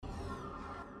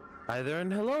Hi there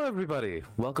and hello everybody.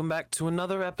 Welcome back to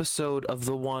another episode of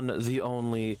the one, the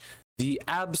only, the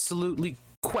absolutely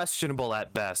questionable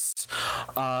at best,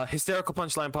 Hysterical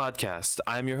Punchline Podcast.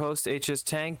 I'm your host, HS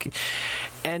Tank,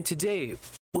 and today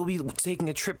we'll be taking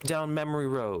a trip down memory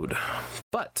road.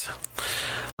 But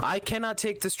I cannot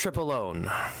take this trip alone.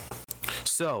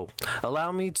 So,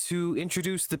 allow me to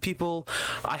introduce the people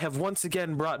I have once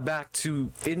again brought back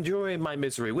to enjoy my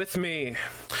misery with me,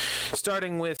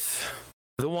 starting with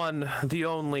the one, the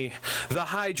only, the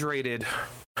hydrated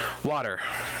water.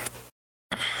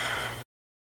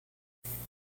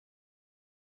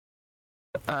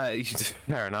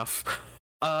 Fair enough.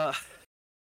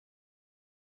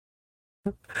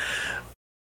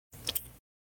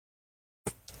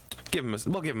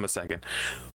 We'll give him a second.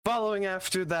 Following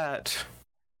after that,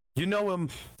 you know him,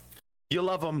 you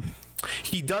love him.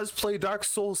 He does play Dark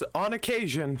Souls on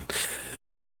occasion.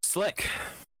 Slick.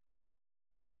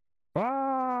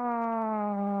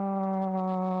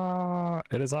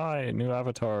 It is I, new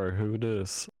avatar. Who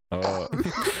dis?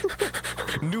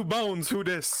 New bones, who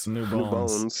dis? New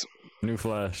bones. New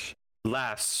flesh.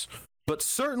 Last, but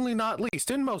certainly not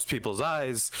least, in most people's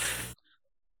eyes.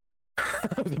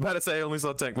 I was about to say I only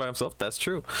saw Tank by himself. That's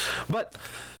true. But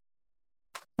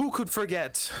who could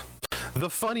forget the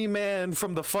funny man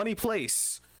from the funny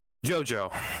place,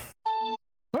 JoJo?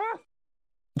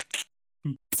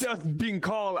 Just being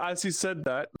called as he said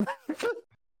that.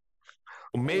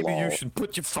 Maybe you should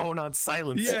put your phone on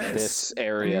silent. Yes. This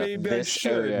area. Maybe this I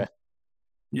should. area.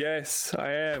 Yes,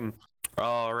 I am.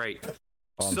 All right.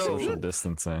 On So- social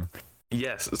distancing.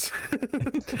 Yes.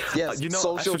 Yes, You know,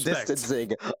 social respect.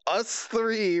 distancing. Us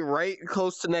three right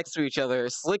close to next to each other.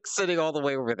 Slick sitting all the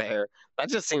way over there. That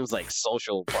just seems like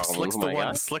social problems. Slick's Oh the my one.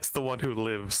 God. Slick's the one who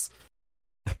lives.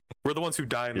 We're the ones who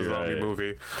die in the You're zombie right.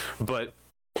 movie. But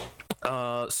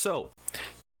so,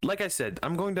 like I said, I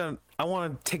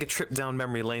want to take a trip down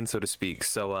memory lane, so to speak.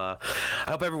 So I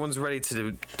hope everyone's ready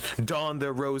to don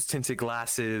their rose-tinted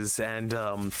glasses and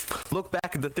look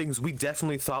back at the things we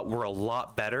definitely thought were a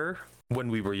lot better when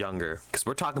we were younger, because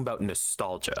we're talking about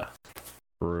nostalgia.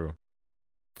 True.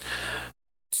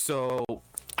 So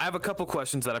I have a couple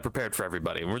questions that I prepared for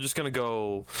everybody, and we're just gonna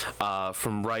go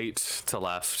from right to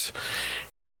left.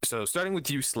 So starting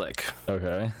with you, Slick,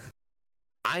 Okay.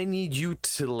 I need you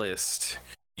to list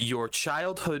your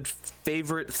childhood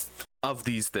favorite of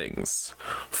these things: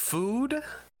 food,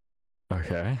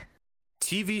 Okay.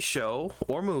 TV show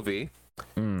or movie,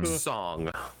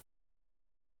 song.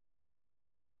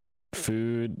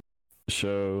 Food,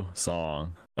 show,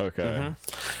 song. Okay.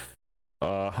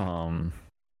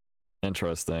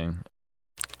 Interesting.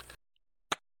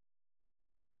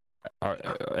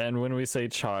 And when we say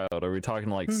child, are we talking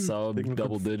like sub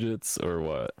double digits or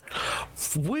what?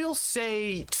 We'll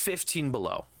say 15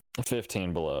 below.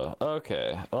 15 below.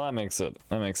 Okay. Well, that makes it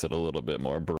a little bit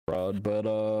more broad, but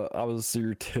I was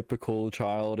your typical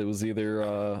child. It was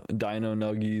either Dino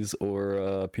Nuggies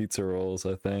or pizza rolls,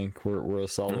 I think. Were a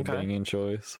solid Okay. banging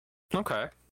choice. Okay.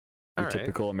 All Your right.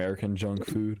 typical American junk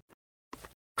food.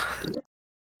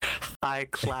 High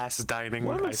class dining.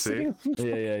 I see.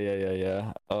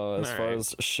 Yeah. As far Alright.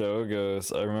 as show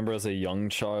goes, I remember as a young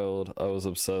child, I was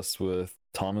obsessed with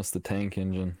Thomas the Tank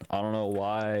Engine. I don't know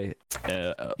why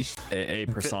a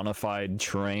personified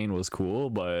train was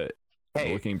cool, but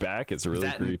Hey, looking back, it's really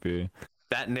that- creepy.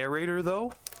 that narrator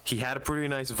though, he had a pretty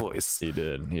nice voice. He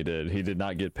did. He did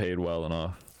not get paid well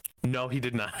enough. No, he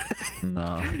did not.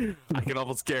 No. I can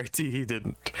almost guarantee he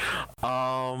didn't.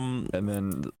 And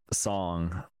then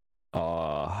song.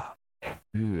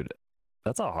 Dude,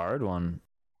 that's a hard one.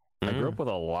 I grew up with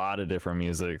a lot of different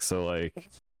music, so like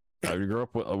I grew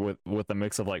up with a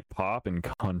mix of like pop and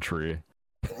country.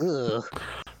 Ugh.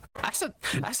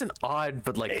 That's an odd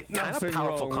but like kind of Nothing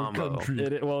powerful wrong with combo.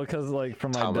 country. Well, because like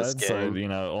from my Thomas dad's Gang. side, you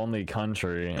know, only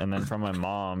country, and then from my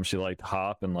mom, she liked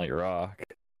hop and like rock.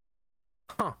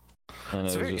 Huh. And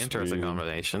It's it a was very just interesting weird.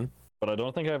 combination. But I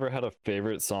don't think I ever had a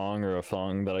favorite song or a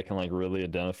song that I can like really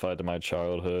identify to my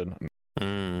childhood.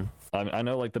 Mm. I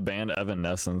know like the band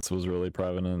Evanescence was really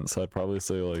prevalent, so I'd probably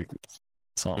say like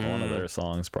one of their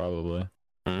songs probably.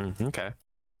 Okay.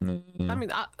 I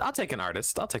mean, I'll take an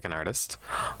artist. So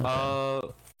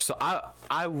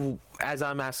as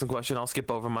I'm asking the question, I'll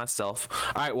skip over myself.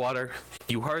 All right, Water,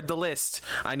 you heard the list.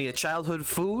 I need a childhood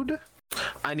food,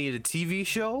 I need a TV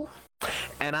show,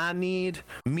 and I need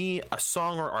me a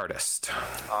song or artist.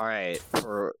 All right.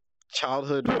 For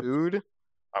childhood food,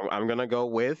 I'm gonna go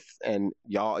with, and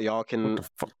y'all can.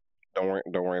 Don't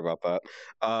worry about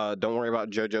that. Don't worry about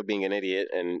JoJo being an idiot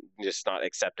and just not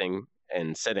accepting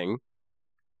and sitting.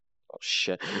 Oh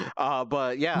shit.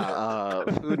 But yeah,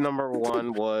 food number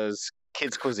one was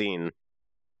kids cuisine.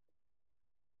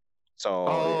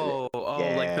 So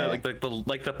like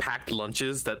the packed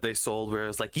lunches that they sold, where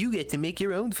it's like you get to make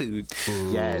your own food.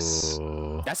 yes,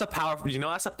 Ooh. That's a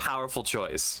powerful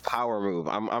choice. power move.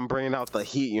 I'm bringing out the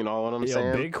heat. You know what I'm Yo,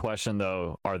 saying? big question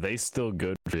though. Are they still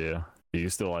good for you? Do you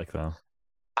still like them?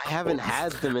 I haven't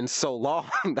had them in so long.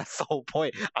 That's the whole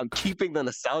point. I'm keeping the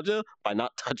nostalgia by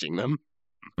not touching them.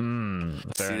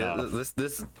 Fair enough.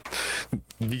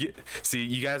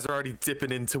 You guys are already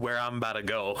dipping into where I'm about to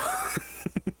go.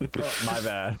 Oh, my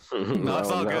bad. No,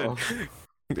 it's all good.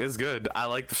 It's good. I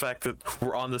like the fact that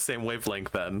we're on the same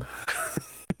wavelength then.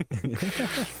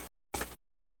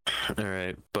 All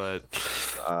right, but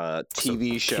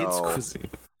TV kids show. cuisine.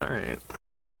 All right.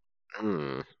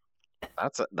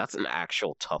 That's an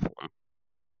actual tough one.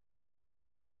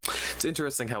 It's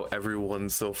interesting how everyone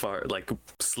so far, like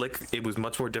Slick, it was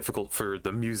much more difficult for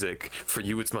the music. For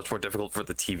you, it's much more difficult for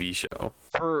the TV show.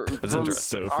 That's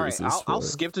interesting. All right, I'll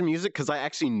skip the music because I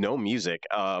actually know music.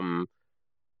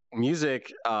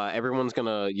 Music. Everyone's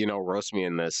gonna roast me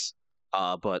in this.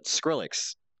 But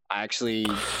Skrillex,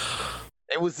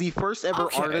 it was the first ever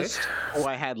artist who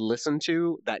I had listened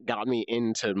to that got me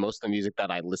into most of the music that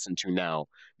I listen to now,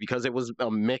 because it was a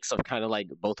mix of kind of like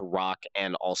both rock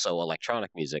and also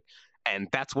electronic music, and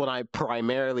that's what I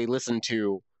primarily listen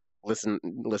to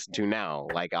now.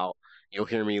 Like you'll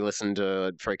hear me listen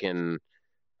to freaking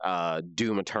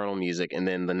Doom Eternal music, and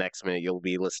then the next minute you'll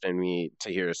be listening to me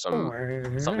to hear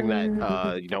something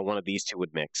that one of these two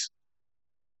would mix.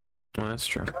 Well, that's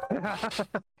true.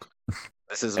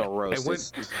 This is a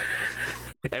roast.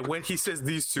 And when he says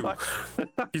these two,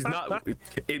 he's not.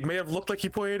 It may have looked like he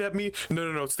pointed at me.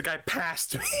 No, it's the guy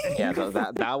past me. Yeah,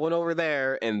 that one over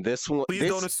there, and this one. Please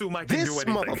don't assume I can do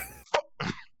anything.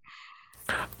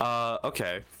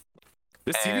 Okay.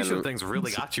 This TV show thing's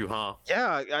really got you, huh?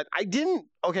 Yeah, I didn't.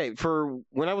 Okay, for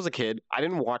when I was a kid, I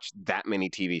didn't watch that many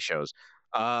TV shows.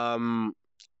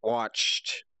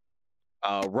 Watched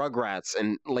Rugrats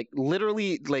and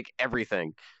literally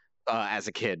everything. As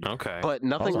a kid, okay, but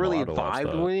nothing really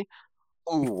vibed with me.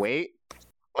 Oh wait,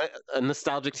 a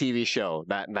nostalgic TV show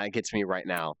that gets me right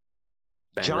now.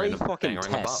 Johnny fucking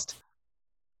Test.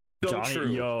 Johnny Test,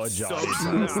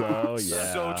 though,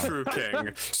 yeah. So true,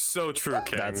 King. So true,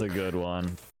 King. That's a good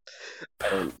one.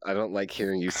 I don't like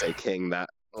hearing you say King. That.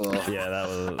 Ugh. Yeah,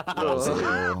 that was a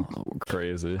little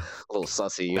crazy. A little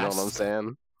sussy. You know what I'm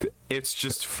saying? It's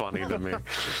just funny to me.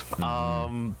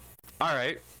 All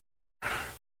right.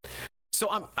 So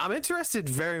I'm interested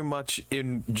very much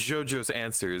in JoJo's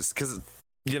answers, because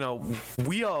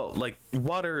we all, like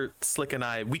Water, Slick, and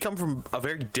I, we come from a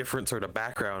very different sort of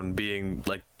background, being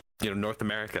North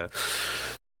America.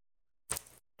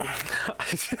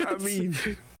 I mean,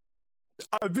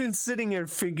 I've been sitting here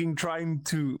trying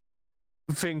to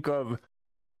think of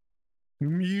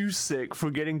music,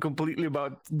 forgetting completely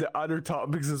about the other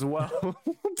topics as well.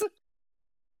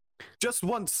 Just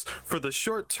once for the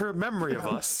short-term memory of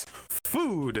us.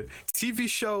 Food, TV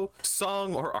show,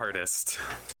 song, or artist?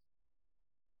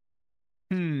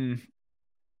 Well,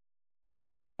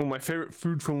 my favorite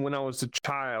food from when I was a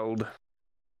child.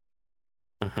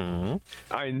 I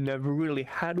never really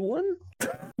had one.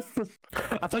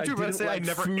 I thought you were going to say I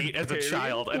never ate as a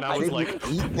child, and I was like...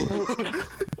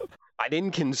 I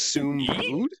didn't consume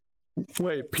food?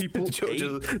 Wait, people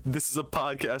JoJo, this is a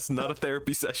podcast, not a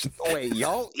therapy session. Wait,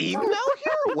 y'all eating out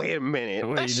here? Wait a minute.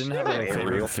 Wait, you didn't have any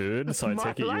favorite food, so I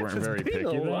take it you weren't very picky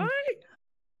then?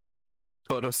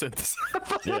 Photosynthesis.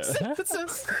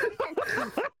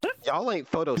 Y'all ain't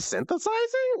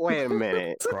photosynthesizing? Wait a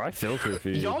minute. Bro, I filter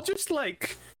feed. Y'all just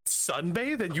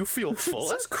sunbathe and you feel full?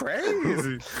 That's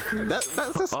crazy.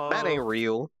 That ain't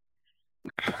real.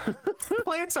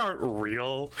 Plants aren't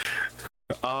real.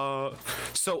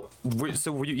 So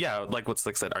were you, like what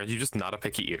Slick said, are you just not a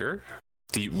picky eater?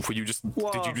 Did you just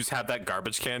have that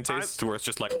garbage can taste where it's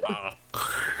just like,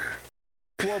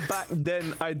 Well, back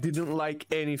then I didn't like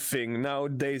anything.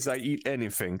 Nowadays I eat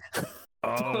anything.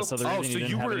 Oh, so the reason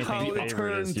you didn't have anything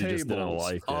favorite is you just didn't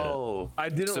like it. Oh, I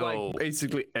didn't like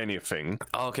basically anything.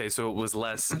 Okay, so it was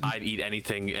less I'd eat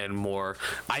anything and more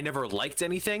I never liked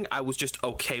anything. I was just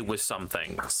okay with some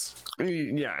things.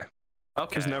 Yeah.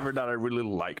 Okay. It's never that I really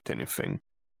liked anything.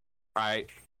 All right.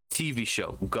 TV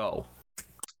show, go.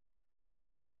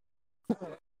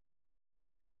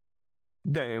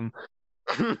 Damn.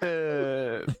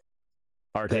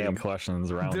 Hard-hitting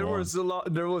questions around. There was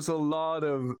a lot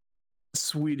of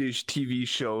Swedish TV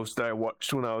shows that I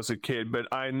watched when I was a kid, but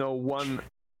I know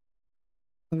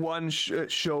one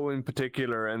show in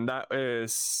particular, and that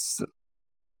is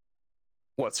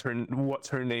what's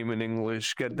her name in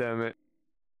English? God damn it.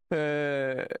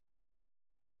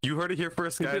 You heard it here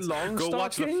first, guys. Go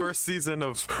watch the first season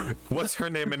of What's Her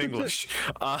Name in English.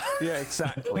 Yeah,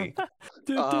 exactly.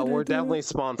 We're definitely But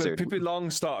sponsored. Pippi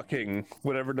Longstocking,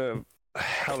 whatever the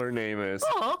hell her name is.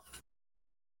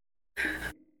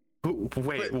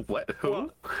 Wait, what? Who? Well,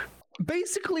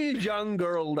 basically a young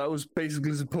girl that was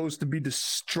basically supposed to be the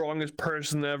strongest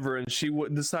person ever, and she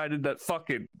decided that fuck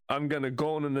it, I'm gonna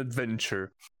go on an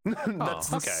adventure. That's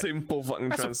the okay. simple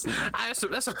fucking translation.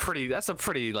 That's a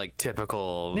pretty like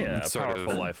typical sort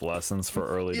powerful of life lessons for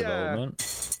early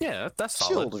development. Yeah, that's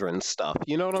solid. Children stuff.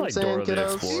 You know what I'm Like saying, Dora the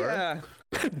kiddos? Explorer.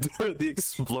 Yeah. Dora the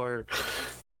Explorer.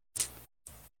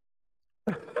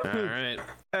 All right.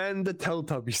 And the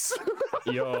Teletubbies.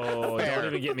 Yo, don't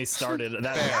even get me started.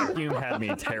 That vacuum had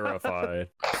me terrified.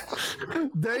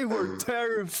 They were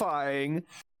terrifying,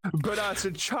 but as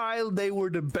a child, they were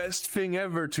the best thing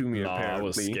ever to me, Nah, apparently. I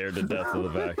was scared to death of the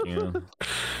vacuum.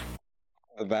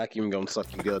 The vacuum gonna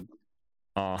suck you good.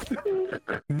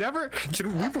 Never.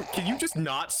 Can you just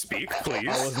not speak, please?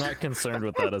 I was not concerned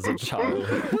with that as a child.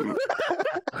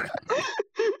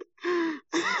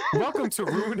 Welcome to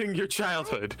ruining your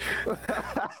childhood.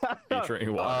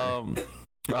 Featuring water.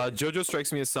 Jojo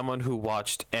strikes me as someone who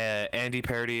watched Andy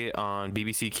Parody on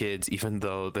BBC Kids, even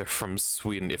though they're from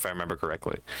Sweden, if I remember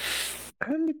correctly.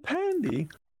 Andy Pandy?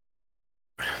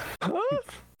 Huh?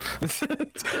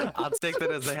 I'll take that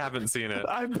as they haven't seen it.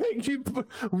 I beg you.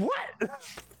 What?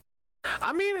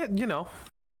 I mean, you know,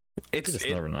 You just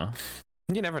never know.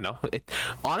 You never know.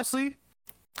 Honestly,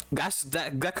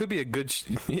 that could be a good,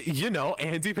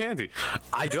 Andy Pandy.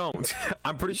 I don't.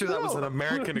 I'm pretty sure that was an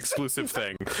American exclusive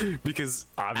thing because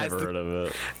I've never heard of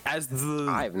it.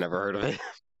 I've never heard of it.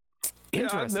 Yeah,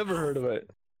 I've never heard of it.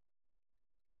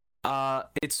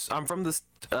 I'm from this,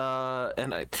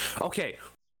 okay.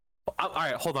 All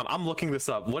right, hold on. I'm looking this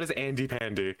up. What is Andy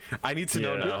Pandy? I need to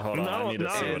know now. Hold on. I need to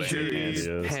see what Andy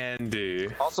is. Pandy.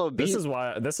 Also, This is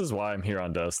why I'm here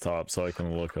on desktop, so I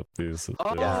can look up these.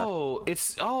 Oh,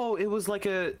 it was like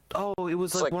like,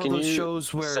 one of can those you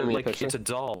shows where send me a like picture? it's a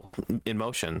doll in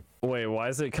motion. Wait, why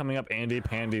is it coming up Andy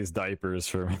Pandy's diapers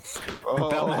for me? That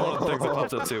was one of the things that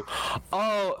popped up too.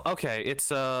 Oh, okay.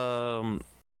 It's I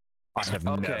have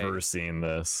Okay. never seen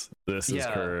this. This is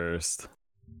Yeah. cursed.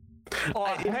 Oh,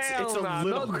 it's a nah,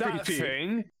 little not that creepy.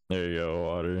 thing. There you go,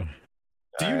 water.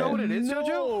 Do you know what it is, Jojo?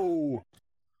 No.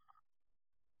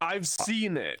 I've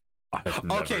seen it. I've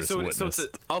Okay, never so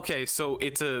witnessed-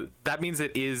 that means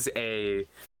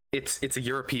it's a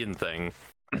European thing.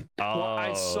 Well,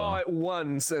 I saw Oh. it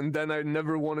once, and then I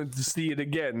never wanted to see it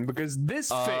again because this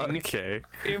thing Okay.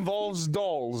 involves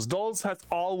dolls. Dolls have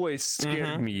always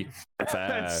scared Mhm. me. And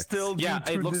Facts. still do Yeah,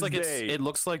 to it looks this like day. it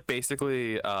looks like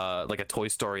basically like a Toy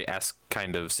Story-esque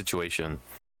kind of situation.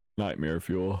 Nightmare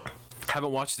fuel.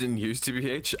 Haven't watched it in years,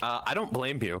 TBH. I don't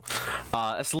blame you.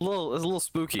 It's a little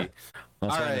spooky. That's All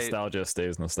why right. nostalgia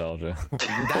stays nostalgia.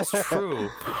 That's true.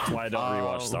 That's why I don't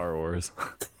rewatch Star Wars.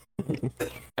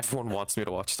 Everyone wants me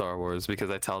to watch Star Wars because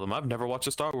I tell them I've never watched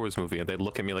a Star Wars movie, and they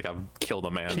look at me like I've killed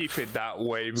a man. Keep it that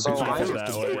way. Because So you I- have that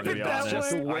to way, keep to it be that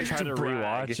honest. way I try to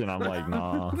brag. rewatch and I'm like,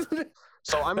 nah.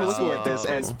 So I'm looking at this,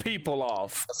 and Piss people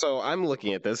off. so I'm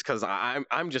looking at this because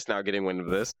I'm just now getting wind of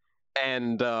this,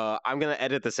 and I'm gonna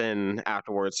edit this in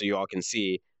afterwards so you all can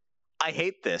see. I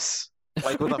hate this,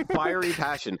 like with a fiery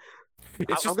passion.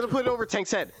 I'm gonna put it over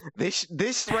Tank's head. This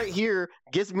right here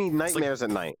gives me nightmares at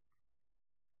night.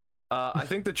 I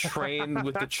think the train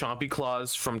with the chompy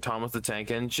claws from Thomas the Tank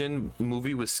Engine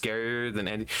movie was scarier than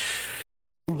any.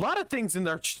 A lot of things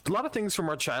from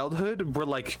our childhood were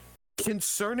like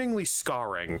concerningly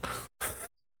scarring.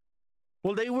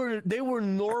 Well, they were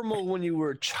normal when you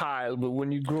were a child, but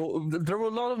when you grow, there were a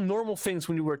lot of normal things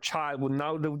when you were a child. But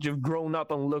now that you've grown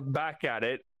up and look back at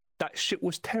it, that shit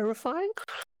was terrifying.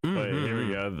 Wait, here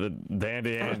we go. The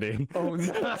Dandy Andy. Oh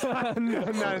no! No!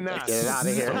 Get it out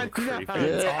of here. So creepy. Get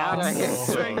it out of here.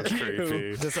 So Thank you.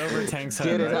 creepy. Just over Tank's head.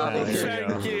 Get it right out now. of Here here.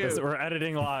 we go. Thank you. We're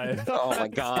editing live. Oh my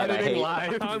god! I Editing hate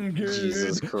live. I'm good.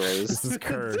 Jesus This Christ. is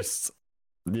cursed.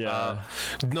 Yeah.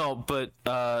 No, but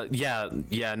no,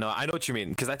 I know what you mean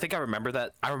because I think I remember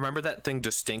that thing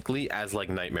distinctly as like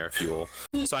nightmare fuel.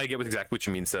 So I get what exactly what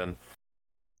you mean, son.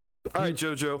 All right,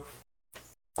 Jojo.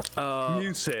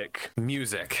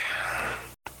 Music.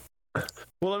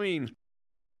 Well, I mean,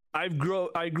 I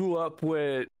grew up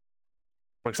with,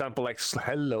 for example, like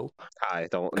Hello, Hi,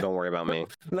 don't worry about me.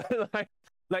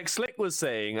 like Slick was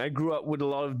saying, I grew up with a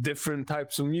lot of different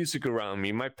types of music around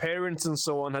me. My parents and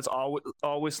so on has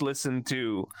always listened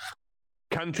to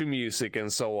country music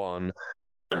and so on.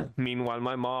 Meanwhile,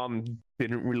 my mom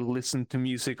didn't really listen to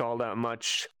music all that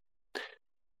much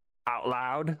out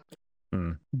loud.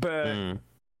 But Mm.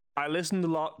 I listened a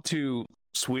lot to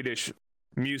Swedish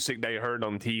music they heard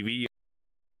on TV.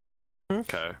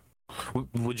 Okay.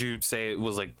 Would you say it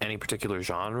was like any particular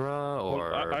genre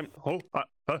or? I'm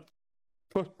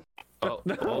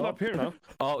up here now.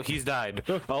 Oh, he's died.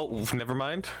 Oh, never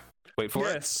mind. Wait for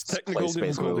Yes, Play technical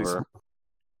Space difficulties. Mover.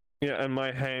 Yeah, and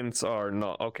my hands are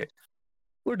not okay.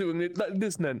 We're doing it like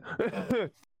this then.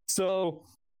 So,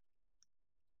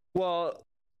 well,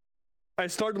 I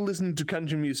started listening to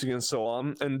country music and so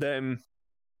on, and then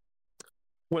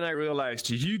when I realized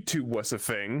YouTube was a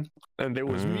thing and there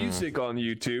was music on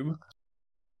YouTube,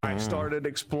 I started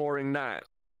exploring that.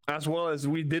 As well as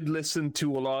we did listen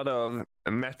to a lot of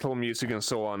metal music and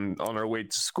so on our way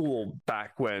to school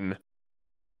back when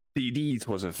CDs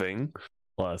was a thing.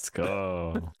 Let's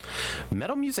go. it.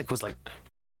 Metal music was like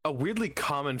a weirdly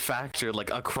common factor, like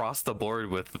across the board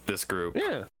with this group.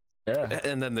 Yeah. Yeah.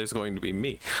 And then there's going to be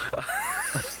me.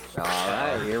 All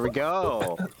right, here we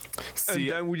go. See,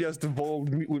 And then we just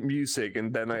evolved with music,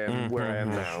 and then I am where I am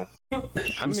now.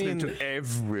 I Listening mean, to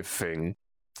everything.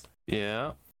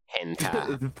 yeah.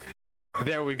 Hentai.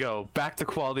 There we go. Back to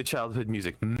quality childhood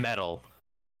music. Metal.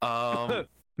 Metal,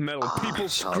 people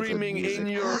childhood screaming music. in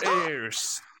your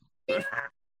ears.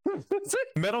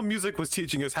 Metal music was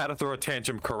teaching us how to throw a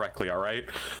tantrum correctly, all right?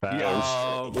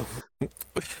 Facts.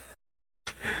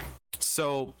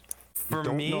 So for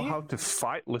Don't me, know how to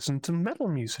fight. Listen to metal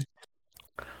music.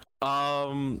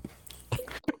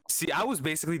 see, I was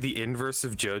basically the inverse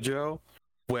of JoJo,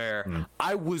 where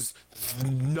I was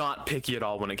not picky at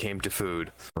all when it came to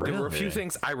food. There were a few Really?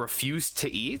 things I refused to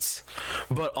eat,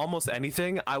 but almost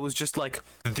anything I was just like,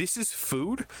 "This is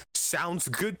food. Sounds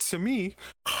good to me."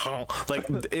 Like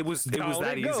it was Down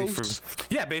that it easy goes. for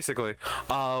yeah, basically.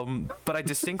 But I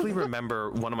distinctly remember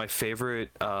one of my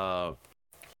favorite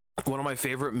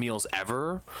meals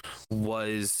ever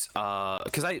was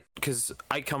because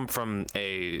I come from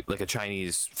a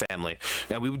Chinese family,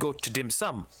 and we would go to dim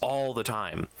sum all the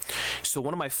time. So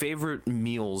one of my favorite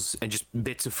meals and just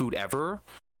bits of food ever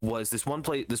was this one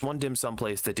dim sum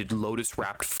place that did lotus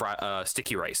wrapped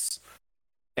sticky rice.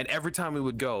 And every time we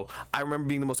would go, I remember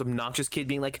being the most obnoxious kid,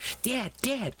 being like, "Dad,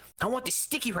 I want the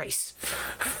sticky rice."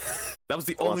 That was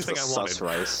the only thing I wanted. Sus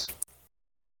rice.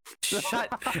 Shut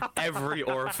every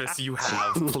orifice you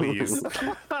have, please. Wait,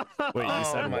 you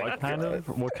said Oh my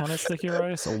what kind of sticky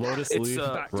rice? A lotus It's leaf.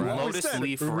 Back to what we lotus said,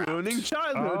 leaf wrapped. ruining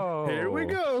childhood. Here we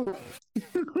Oh. go.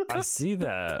 I see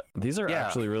that. These are Yeah.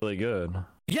 actually really good.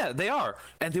 Yeah, they are,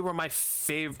 and they were my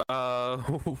favorite.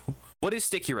 What is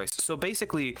sticky rice? So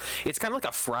basically, it's kind of like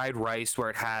a fried rice where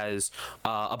it has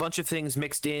a bunch of things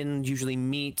mixed in, usually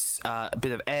meat, a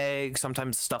bit of egg,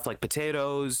 sometimes stuff like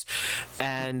potatoes,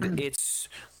 and it's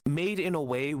made in a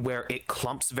way where it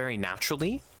clumps very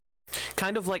naturally,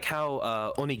 kind of like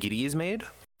how onigiri is made,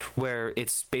 where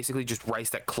it's basically just rice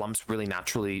that clumps really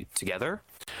naturally together.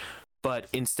 But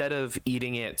instead of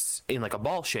eating it in like a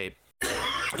ball shape,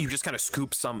 you just kind of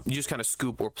scoop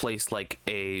or place like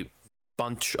a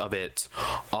bunch of it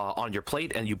on your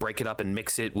plate, and you break it up and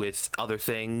mix it with other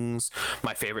things.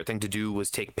 My favorite thing to do was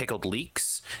take pickled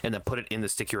leeks and then put it in the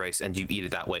sticky rice, and you eat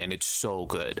it that way, and it's so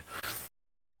good.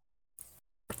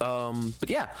 But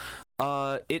yeah,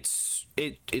 it's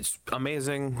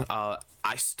amazing. I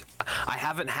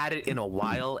haven't had it in a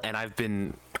while, and I've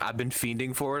been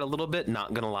fiending for it a little bit.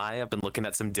 Not gonna lie, I've been looking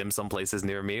at some dim sum places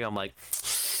near me. I'm like,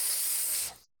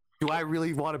 do I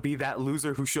really want to be that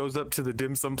loser who shows up to the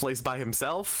dim sum place by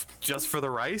himself just for the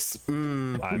rice? I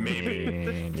Maybe.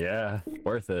 mean, yeah,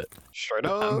 worth it. Straight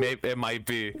up. Maybe it might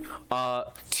be.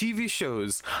 TV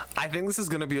shows. I think this is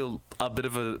gonna be a bit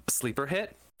of a sleeper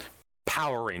hit.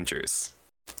 Power Rangers.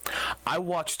 I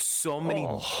watched so many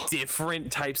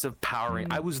different types of Power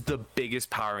Rangers. I was the biggest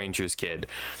Power Rangers kid.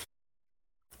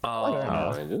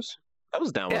 Power Rangers. I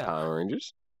was down with yeah. Power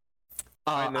Rangers.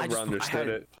 I never understood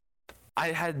it.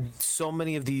 I had so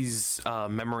many of these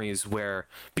memories where,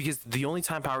 because the only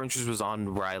time Power Rangers was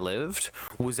on where I lived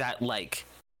was at like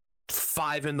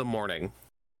 5 a.m.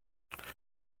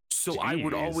 So I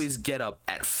would Jeez. always get up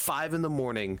at 5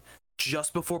 a.m.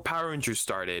 just before Power Rangers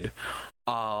started,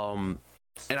 and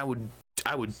I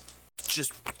would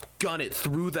just gun it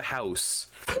through the house,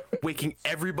 waking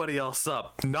everybody else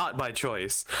up, not by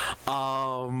choice,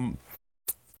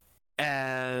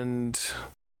 and.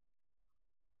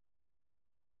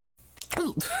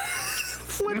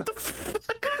 What the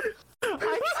fuck?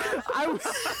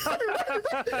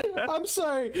 I'm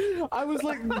sorry. I was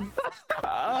like,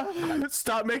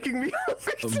 stop making me.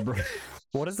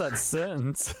 What is that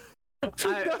sentence?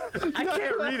 I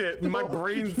can't read it. My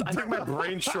brain. I think my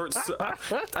brain short. I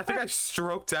think I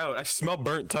stroked out. I smell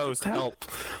burnt toast. Help.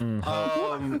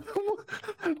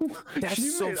 That's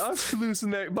You so. made us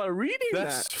hallucinate by reading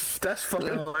that. That's fucking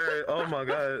hilarious. Oh my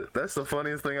god, that's the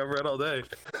funniest thing I've read all day.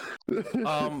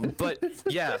 But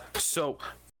yeah, so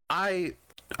I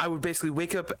would basically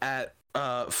wake up at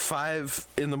 5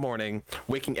 in the morning,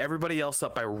 waking everybody else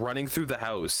up by running through the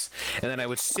house, and then I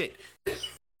would sit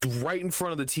right in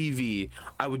front of the TV.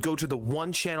 I would go to the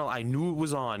one channel I knew it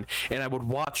was on, and I would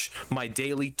watch my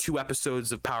daily 2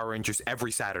 episodes of Power Rangers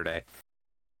every Saturday.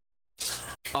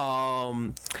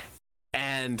 And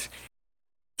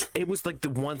it was like the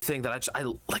one thing that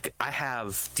I have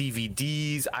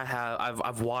DVDs.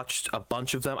 I've watched a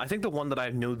bunch of them. I think the one that I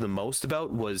knew the most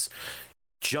about was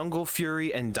Jungle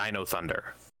Fury and Dino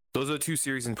Thunder. Those are the 2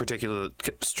 series in particular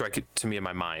that strike it to me in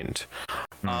my mind.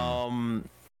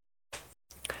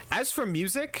 As for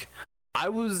music,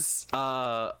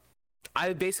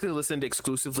 I basically listened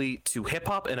exclusively to hip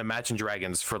hop and Imagine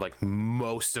Dragons for like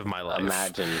most of my life.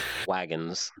 Imagine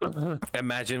Wagons.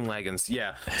 Imagine Wagons,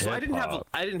 yeah. So I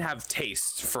didn't have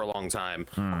taste for a long time.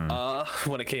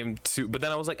 When it came to, but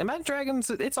then I was like, Imagine Dragons,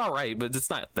 it's all right, but it's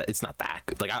not that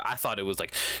good. Like I thought it was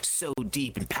like so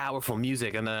deep and powerful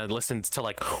music, and then I listened to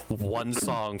like one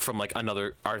song from like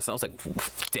another artist, and I was like,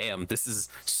 damn, this is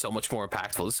so much more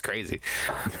impactful. This is crazy.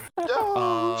 But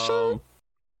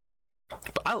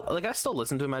I still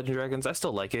listen to Imagine Dragons. I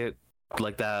still like it.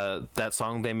 Like that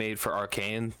song they made for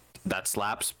Arcane, that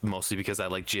slaps, mostly because I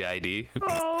like GID.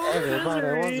 Everybody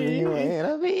wants to be my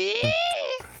enemy.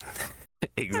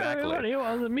 Exactly. Everybody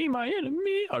wants to be my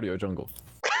enemy. Audio Jungle.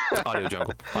 Audio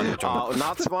Jungle. Audio Jungle.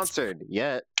 Not sponsored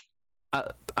yet.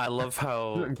 I love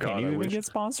how. Can you even get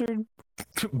sponsored?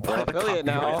 by the affiliate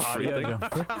now. copyright free thing.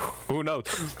 Who knows?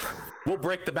 We'll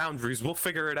break the boundaries. We'll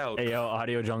figure it out. Hey yo,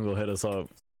 Audio Jungle, hit us up.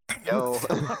 Yo.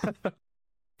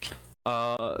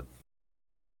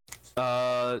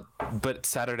 But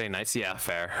Saturday nights, yeah,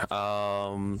 fair.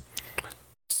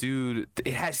 Dude,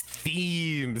 it has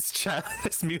themes.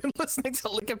 That's me listening to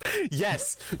Linkin.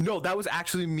 Yes, no, that was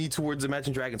actually me towards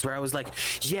Imagine Dragons, where I was like,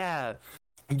 yeah,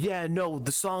 no,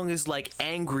 the song is like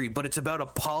angry, but it's about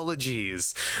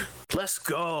apologies. Let's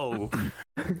go,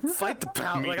 fight the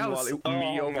power. Like I was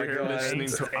me over here listening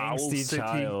to Owl Angsty City.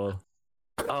 child.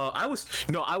 I was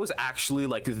actually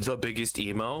like the biggest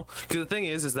emo, because the thing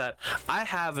is that I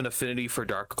have an affinity for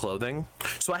dark clothing.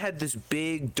 So I had this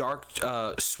big dark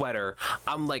sweater.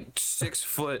 I'm like 6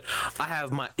 foot. I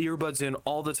have my earbuds in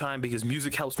all the time because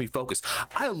music helps me focus.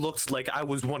 I looked like I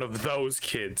was one of those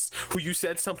kids who you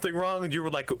said something wrong and you were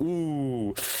like,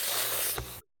 ooh.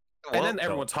 And then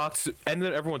everyone talked to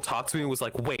me and was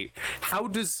like, wait, how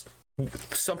does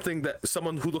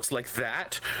someone who looks like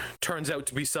that turns out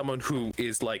to be someone who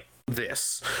is like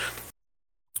this?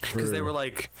 Because they were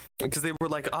like,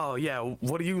 oh yeah,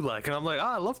 what do you like? And I'm like, oh,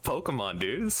 I love Pokemon,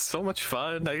 dude. It's so much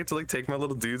fun. I get to like take my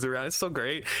little dudes around. It's so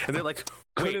great. And they're like,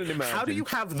 wait, how do you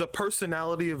have the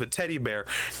personality of a teddy bear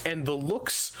and the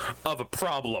looks of a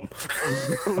problem?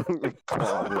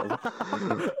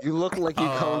 You look like you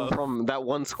come from that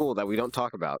one school that we don't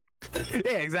talk about.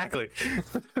 Yeah, exactly.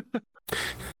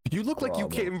 You look like you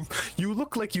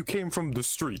came from the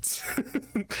streets.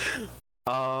 But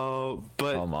Oh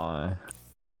my.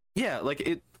 yeah,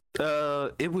 like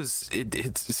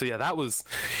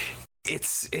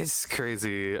it's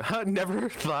crazy. I never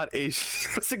thought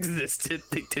Asians existed.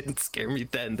 They didn't scare me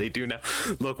then. They do now.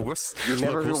 Look, we'll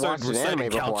start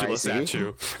reciting calculus at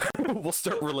you. We'll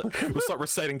start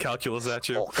reciting calculus at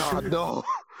you. Oh God, no!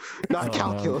 Not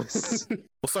calculus.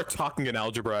 We'll start talking in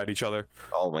algebra at each other.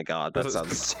 Oh my God, that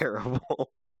sounds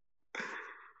terrible.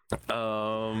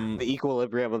 The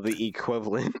equilibrium of the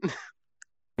equivalent.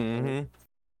 Mm-hmm.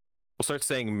 We'll start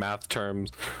saying math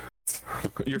terms.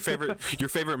 Your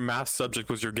favorite math subject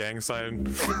was your gang sign.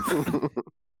 For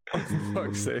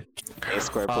fuck's sake. A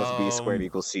squared plus B squared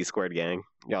equals C squared, gang.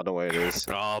 Y'all know what it is.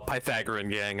 Oh, Pythagorean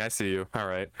gang. I see you. All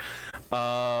right.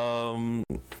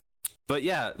 But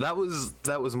yeah, that was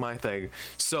my thing.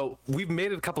 So we've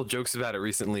made a couple jokes about it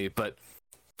recently, but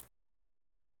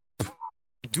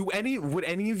would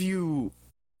any of you,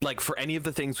 like, for any of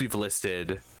the things we've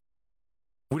listed,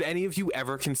 would any of you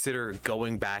ever consider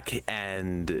going back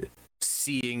and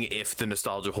seeing if the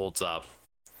nostalgia holds up?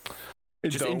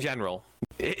 Just in general.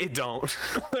 It don't.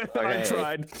 I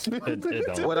tried. It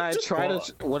don't.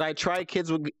 Would I try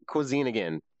Kids with Cuisine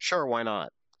again? Sure, why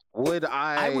not? Would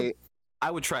I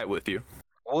would try it with you.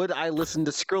 Would I listen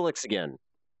to Skrillex again?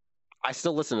 I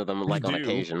still listen to them like on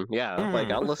occasion. Yeah,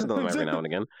 like I'll listen to them every now and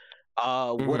again.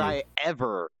 Would I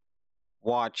ever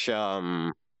watch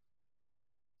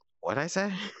What'd I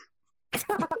say?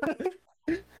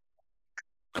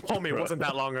 Homie, it wasn't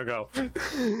that long ago.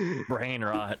 Brain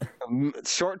rot.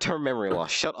 Short-term memory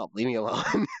loss. Shut up. Leave me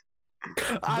alone.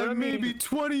 I may be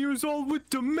 20 years old with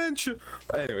dementia.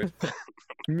 Anyway,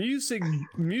 Music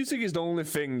is the only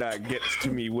thing that gets to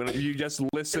me when you just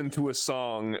listen to a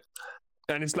song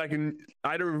and it's like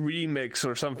either a remix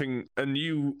or something, a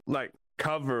new like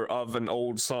cover of an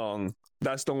old song.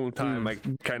 That's the only time I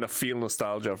kind of feel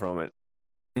nostalgia from it.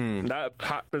 That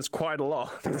happens quite a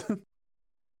lot.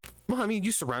 well, I mean,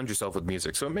 you surround yourself with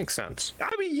music, so it makes sense.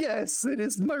 I mean, yes, it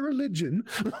is my religion.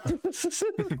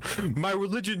 My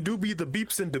religion do be the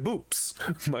beeps and the boops.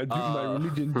 my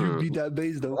religion do be that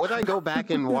bass though. Would I go back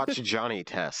and watch Johnny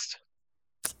Test?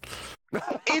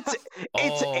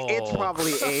 It's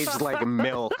probably aged like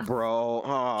milk, bro. Oh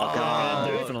god.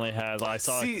 It definitely has. I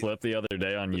saw a clip the other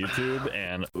day on YouTube,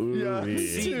 and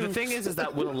See, the thing is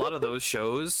that with a lot of those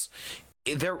shows,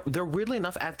 they're weirdly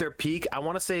enough at their peak. I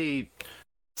want to say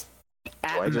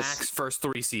at max first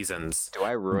 3 seasons. Do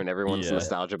I ruin everyone's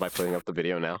nostalgia by putting up the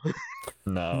video now?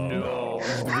 No,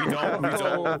 we don't.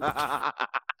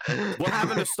 We'll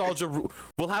have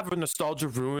a nostalgia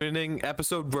ruining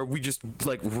episode where we just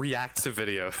like react to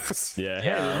videos. Yeah.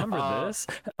 Hey, remember this?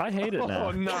 I hate it now.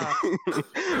 Oh no.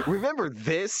 Remember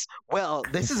this? Well,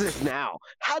 this is it now.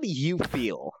 How do you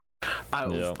feel?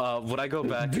 Would I go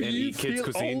back and eat kids'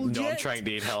 cuisine? No, I'm trying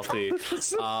to eat healthy.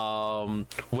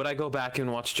 Would I go back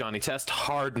and watch Johnny Test?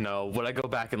 Hard no. Would I go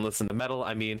back and listen to metal?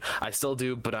 I mean, I still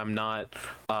do, but I'm not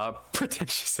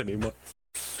pretentious anymore.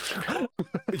 Fair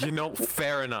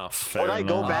enough. Would I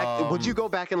go back? Would you go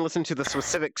back and listen to the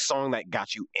specific song that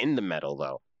got you into metal,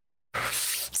 though?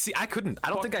 See, I couldn't. I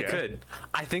don't think I could.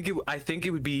 I think it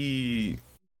would be.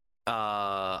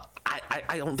 I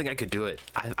don't think I could do it.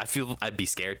 I feel I'd be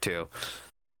scared too.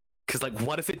 Cause like,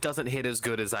 what if it doesn't hit as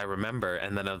good as I remember?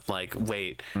 And then I'm like,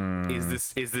 wait,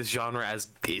 is this genre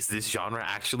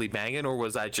actually banging, or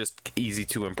was I just easy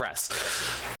to impress?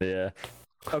 Yeah.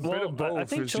 A bit of both. I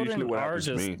think is usually children what are happens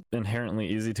to just me. inherently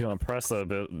easy to impress, though,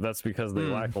 but that's because they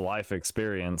lack life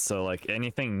experience. So, like,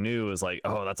 anything new is like,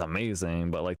 oh, that's amazing.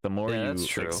 But, like, the more you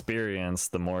experience,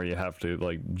 the more you have to,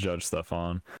 like, judge stuff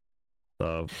on.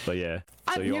 So, but yeah.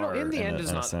 So you are, in the end,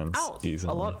 it's not sense,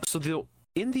 a lot. So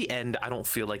in the end, I don't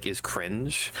feel like is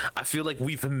cringe. I feel like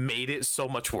we've made it so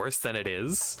much worse than it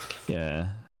is. Yeah.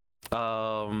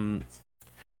 I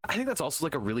think that's also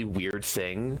like a really weird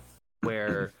thing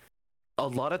where a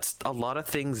lot of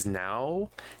things now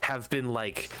have been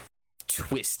like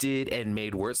twisted and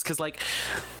made worse, because like,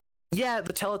 yeah,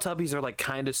 the Teletubbies are like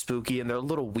kind of spooky and they're a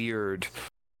little weird,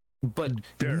 but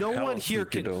no one here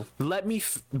can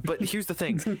but here's the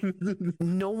thing.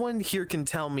 No one here can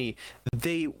tell me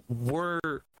they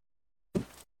were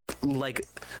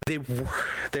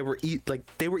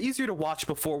easier to watch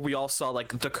before we all saw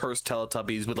like the cursed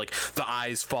Teletubbies with like the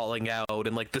eyes falling out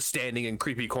and like the standing in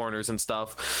creepy corners and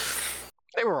stuff.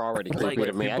 They were already creepy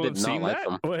to me. I did not like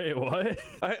them. Wait, what?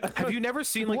 Have you never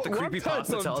seen like the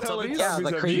creepypasta Teletubbies? Yeah,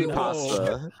 the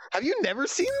creepypasta. Have you never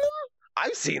seen them?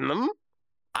 I've seen them.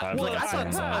 I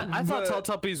thought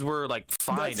Teletubbies were like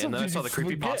fine, and then I saw the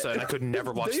creepypasta and I could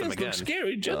never watch them again.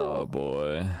 Scary, oh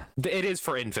boy, it is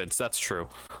for infants. That's true.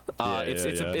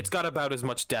 It's got about as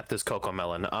much depth as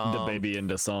Cocomelon. The baby in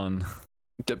the sun.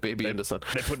 The baby in the sun.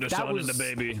 They put the sun in the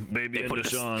baby. Baby in the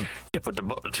sun. They put the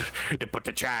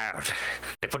child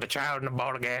in the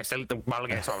ball of gas. They lit the ball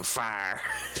of gas on fire.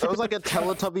 It was like a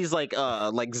Teletubbies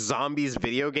like zombies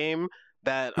video game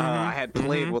that I had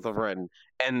played with a friend,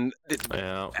 and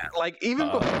like even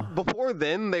before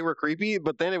then they were creepy,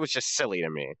 but then it was just silly to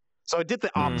me. So it did the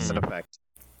opposite effect.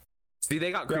 See,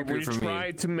 they got creepy for me. We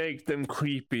tried to make them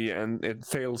creepy, and it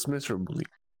fails miserably.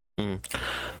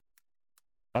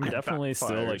 I'm definitely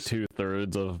still like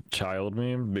 2/3 of child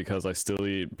meme because I still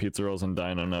eat pizza rolls and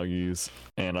Dino Nuggies,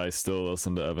 and I still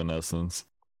listen to Evanescence.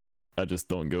 I just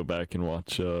don't go back and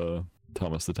watch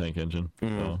Thomas the Tank Engine.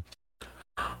 So.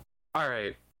 All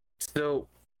right, so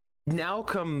now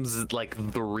comes like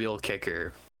the real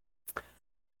kicker.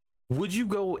 Would you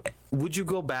go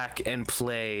back and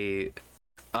play,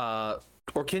 do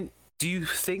you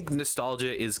think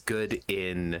nostalgia is good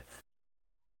in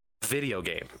video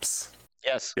games?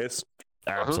 Yes.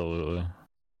 Absolutely.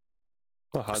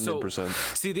 100%. So,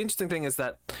 see, the interesting thing is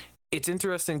that it's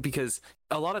interesting because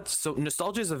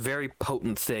nostalgia is a very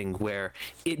potent thing where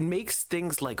it makes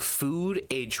things like food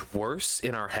age worse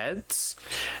in our heads,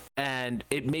 and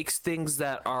it makes things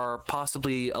that are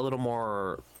possibly a little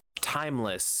more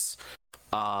timeless,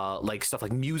 like stuff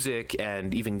like music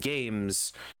and even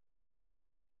games,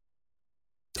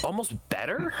 almost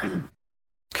better.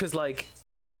 Because like,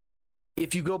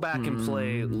 if you go back and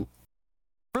play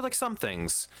for like some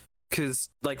things, because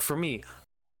like for me,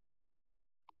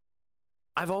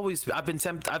 I've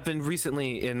been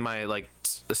recently in my like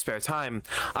spare time,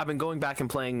 I've been going back and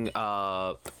playing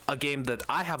a game that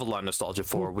I have a lot of nostalgia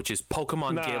for, which is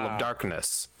Pokemon Gale of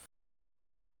Darkness.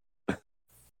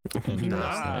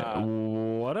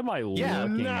 What am I looking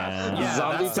at? Yeah,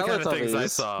 Zombie that's the kind of things I Teletubbies.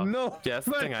 saw. No, Yeah, that's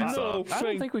the thing I saw. I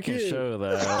don't think we can show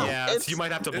that. Yeah, It's- you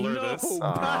might have to blur this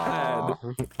bad.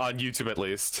 on YouTube at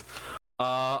least.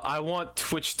 I want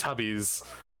Twitch Tubbies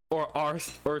or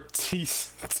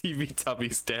TV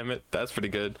Tubbies. Damn it, that's pretty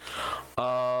good.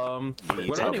 Anyway,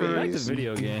 back to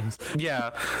video games.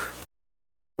 Yeah.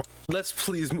 Let's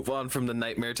please move on from the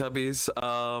Nightmare Tubbies.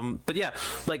 But yeah,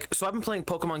 like, so I've been playing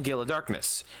Pokemon Gale of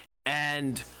Darkness,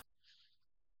 and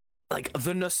like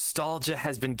the nostalgia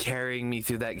has been carrying me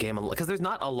through that game because there's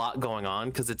not a lot going on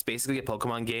because it's basically a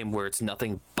Pokemon game where it's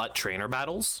nothing but trainer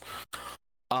battles.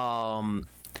 But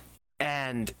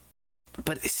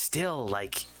it's still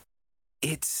like,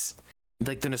 it's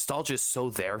like the nostalgia is so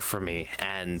there for me,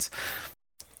 and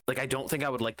like I don't think I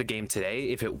would like the game today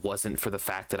if it wasn't for the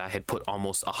fact that I had put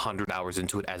almost 100 hours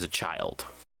into it as a child.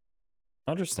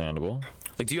 Understandable.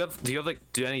 Like, do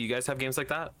any of you guys have games like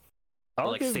that? Or,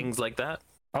 like things like that?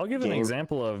 I'll give an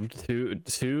example of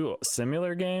two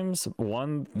similar games.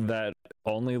 One that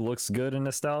only looks good in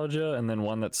nostalgia, and then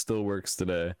one that still works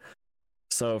today.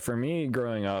 So for me,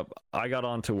 growing up, I got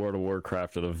onto World of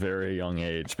Warcraft at a very young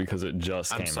age because it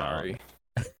just came out.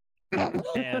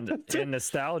 And in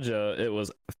nostalgia, it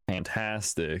was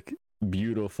fantastic,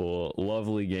 beautiful,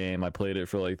 lovely game. I played it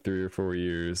for like 3 or 4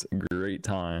 years. Great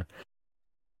time.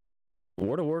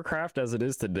 World of Warcraft as it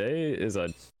is today is a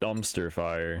dumpster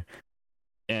fire.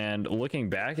 And looking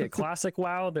back at classic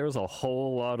WoW, there was a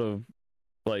whole lot of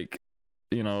like,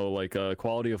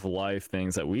 quality of life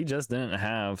things that we just didn't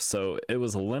have. So it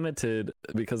was limited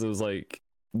because it was like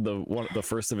the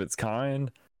first of its kind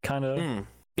of.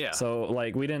 Yeah. So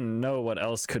like we didn't know what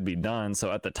else could be done.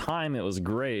 So at the time it was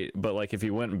great, but like if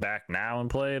you went back now and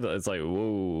played, it's like,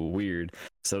 whoa, weird.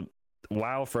 So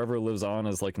WoW forever lives on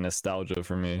as like nostalgia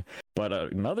for me. But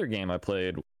another game I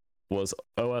played was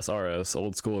OSRS,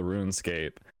 Old School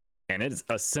RuneScape, and it's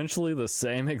essentially the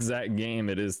same exact game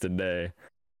it is today,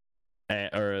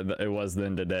 it was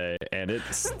then today, and it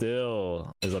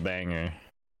still is a banger.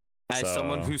 As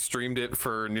someone who streamed it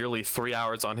for nearly 3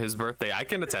 hours on his birthday, I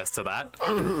can attest to that.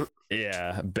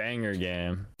 Yeah, banger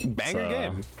game. Banger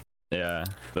game. Yeah,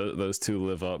 those two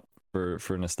live up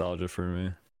for nostalgia for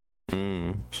me.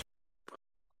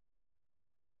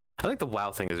 I think the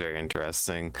WoW thing is very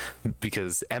interesting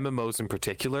because MMOs in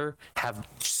particular have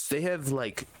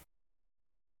like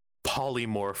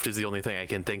polymorphed is the only thing I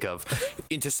can think of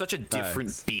into such a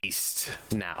different beast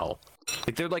now.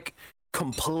 Like they're like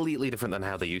completely different than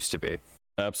how they used to be.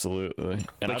 Absolutely.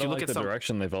 And Like, I don't like the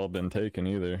direction they've all been taken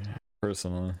either,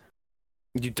 personally.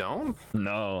 You don't?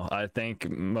 No, I think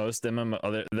most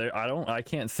MMO I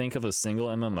can't think of a single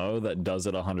MMO that does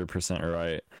it 100%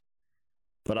 right.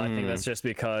 But I think that's just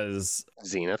because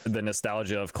Zenith, the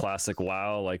nostalgia of classic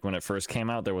WoW, like when it first came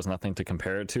out, there was nothing to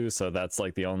compare it to, so that's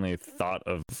like the only thought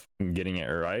of getting it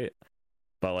right.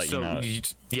 But like,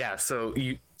 so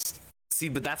you see,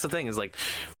 but that's the thing is like,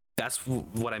 that's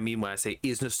what I mean when I say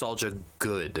is nostalgia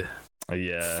good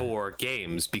for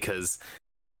games, because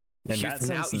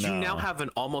you now have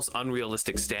an almost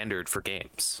unrealistic standard for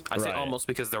games. I say almost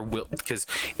because because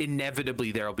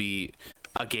inevitably there'll be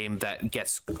a game that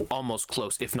gets almost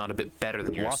close, if not a bit better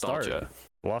than your nostalgia.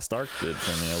 Lost Ark did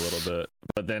for me a little bit,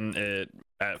 but then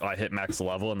I hit max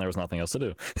level and there was nothing else to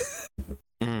do.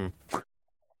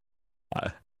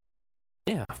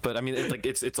 Yeah, but I mean,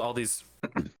 it's all these,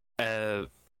 and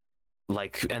I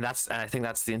think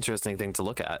that's the interesting thing to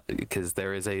look at, because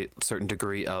there is a certain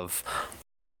degree of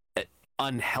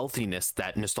unhealthiness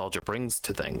that nostalgia brings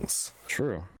to things.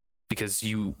 True. Because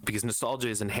nostalgia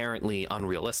is inherently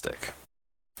unrealistic,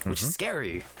 which is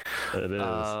scary. It is.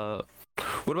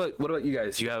 What about you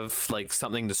guys? You have like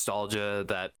something nostalgia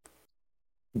that,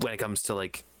 when it comes to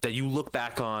like, that you look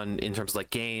back on in terms of like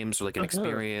games or like an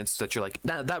experience that you're like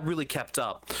that really kept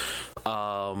up,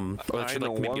 or that you're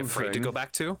like maybe afraid to go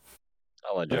back to?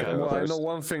 I know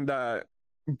one thing that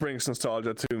brings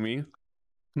nostalgia to me.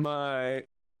 My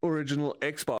original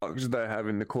Xbox that I have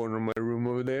in the corner of my room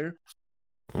over there.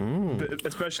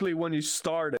 Especially when you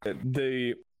start it,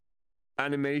 the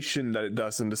animation that it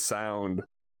does and the sound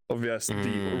of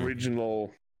the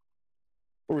original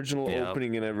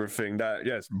opening and everything,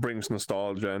 that brings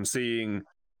nostalgia. And seeing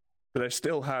that I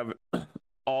still have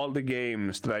all the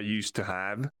games that I used to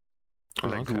have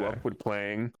and I grew up with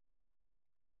playing,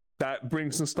 that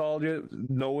brings nostalgia,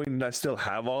 knowing that I still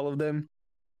have all of them.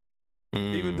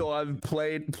 Even though I've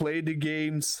played the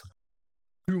games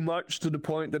too much to the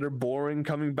point that they're boring,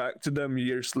 coming back to them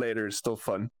years later is still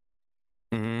fun.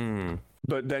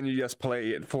 But then you just play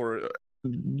it for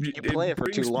you play it for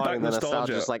too long, and the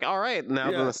nostalgia's like, all right,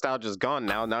 now the nostalgia's gone.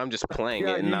 Now I'm just playing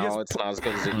it, and now it's not as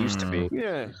good as it used to be.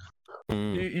 Yeah.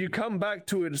 You come back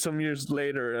to it some years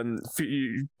later, and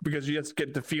because you just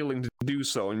get the feeling to do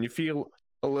so, and you feel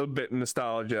a little bit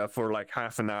nostalgia for like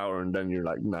half an hour, and then you're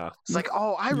like, nah. It's like,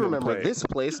 oh, I remember this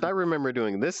place, and I remember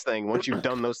doing this thing. Once you've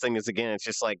done those things again, it's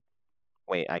just like,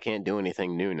 wait, I can't do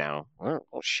anything new now. Oh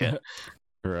shit.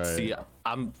 Right. See,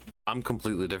 I'm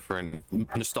completely different.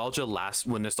 Nostalgia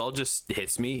when nostalgia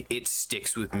hits me, it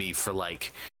sticks with me for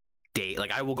like day.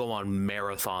 Like I will go on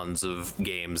marathons of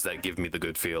games that give me the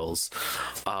good feels.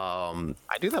 I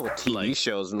do that with TV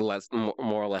shows, and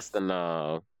more or less than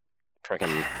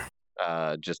freaking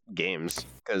just games.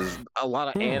 Because a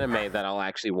lot of anime that I'll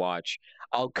actually watch,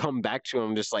 I'll come back to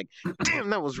them just like,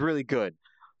 damn, that was really good.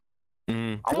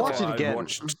 I'll watch it again.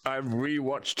 I've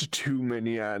rewatched too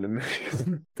many anime.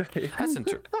 That's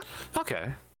interesting.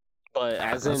 Okay. But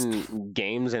as in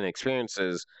games and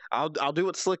experiences, I'll do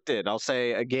what Slick did. I'll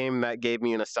say a game that gave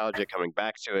me a nostalgia coming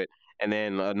back to it, and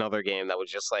then another game that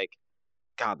was just like,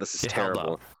 God, this is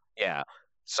terrible. Yeah.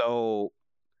 So,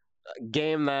 a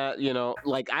game that,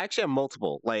 like I actually have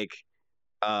multiple, like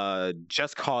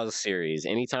Just Cause series.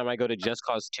 Anytime I go to Just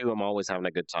Cause 2, I'm always having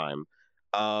a good time.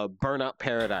 Burnout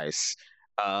Paradise,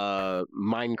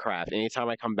 Minecraft. Anytime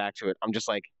I come back to it, I'm just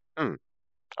like, I'm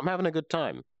having a good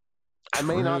time. I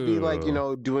may not be like,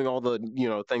 doing all the,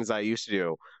 things I used to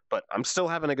do, but I'm still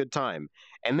having a good time.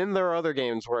 And then there are other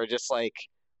games where just like,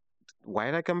 why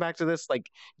did I come back to this? Like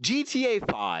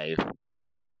GTA 5.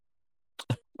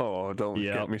 Oh, don't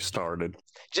get me started.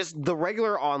 Just the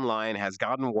regular online has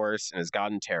gotten worse and has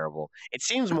gotten terrible. It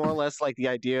seems more or less like the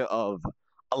idea of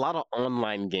a lot of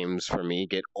online games for me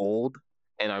get old,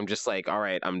 and I'm just like, all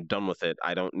right, I'm done with it.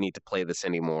 I don't need to play this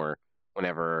anymore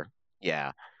whenever,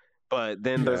 But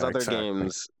then there's other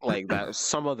games like that,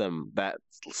 some of them, that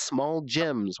small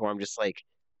gems where I'm just like,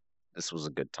 this was a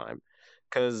good time.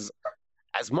 Because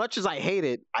as much as I hate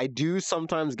it, I do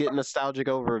sometimes get nostalgic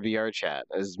over VR chat,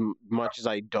 as much as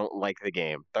I don't like the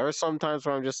game. There are some times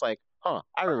where I'm just like,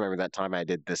 I remember that time I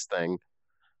did this thing.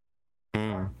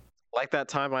 Like that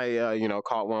time I,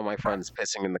 caught one of my friends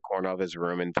pissing in the corner of his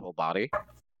room in full body.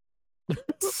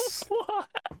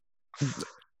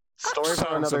 Story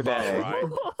for another day. Right.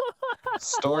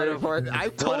 Story for I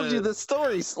told you the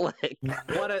story, Slick.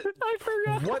 I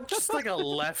forgot. What, just like a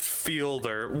left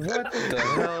fielder? What the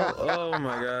hell? Oh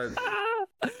my god.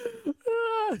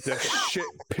 The shit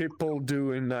people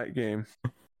do in that game.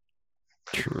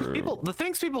 True. The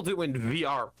things people do in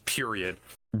VR, period.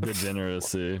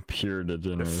 Degeneracy, pure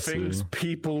degeneracy. The things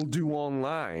people do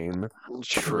online.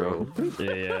 True.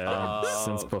 Yeah,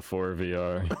 since before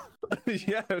VR.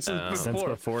 Yeah, since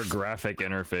before graphic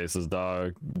interfaces,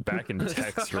 dog. Back in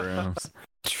text rooms.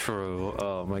 True.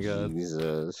 Oh my god.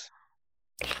 Jesus.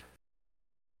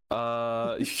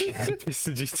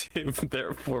 GTA,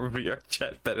 therefore VR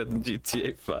chat better than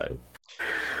GTA 5.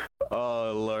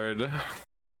 Oh lord.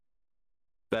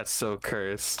 That's so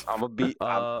cursed. I'm a beat.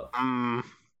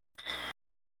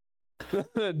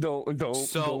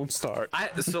 Don't start. I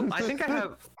think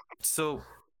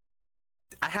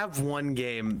I have one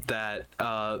game that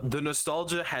the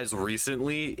nostalgia has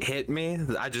recently hit me.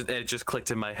 It just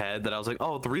clicked in my head that I was like,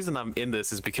 oh, the reason I'm in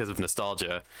this is because of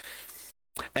nostalgia.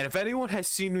 And if anyone has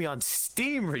seen me on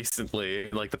Steam recently,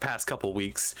 like the past couple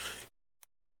weeks,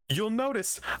 you'll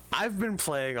notice I've been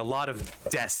playing a lot of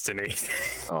Destiny.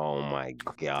 Oh my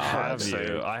god. Have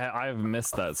you? I've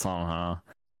missed that song, huh?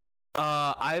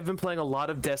 I've been playing a lot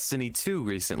of Destiny 2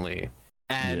 recently.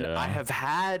 And I have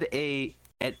had an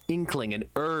inkling, an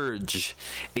urge,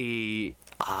 I'm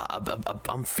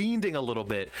fiending a little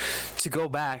bit to go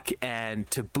back and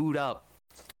to boot up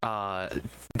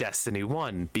Destiny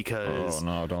 1 because... Oh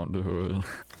no, don't do it.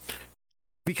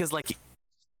 Because like...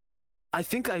 I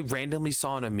think I randomly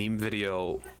saw in a meme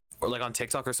video or like on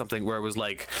TikTok or something where it was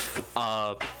like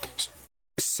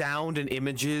sound and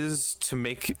images to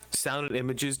make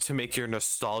your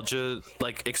nostalgia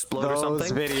like explode or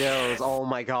something. Those videos, oh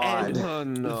my god. Oh,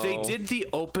 no. They did the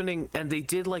opening and they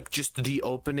did like just the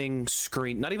opening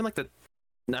screen, not even like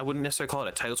I wouldn't necessarily call it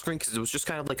a title screen because it was just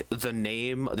kind of like the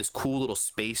name, this cool little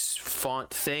space font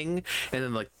thing, and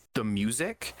then like the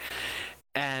music.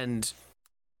 And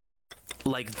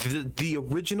like the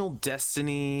original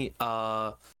Destiny,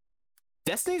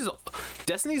 Destiny's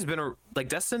been like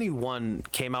Destiny 1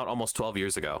 came out almost 12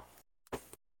 years ago.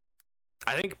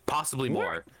 I think possibly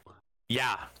more.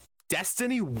 Yeah.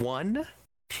 Destiny 1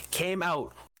 came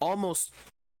out almost,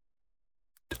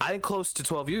 I think, close to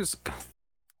 12 years ago.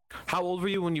 How old were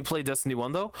you when you played Destiny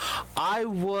 1, though? I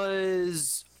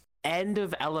was end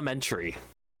of elementary.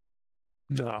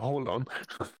 Nah, hold on.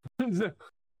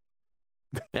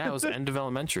 Yeah, it was end of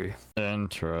elementary.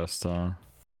 Interesting.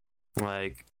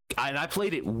 Like, I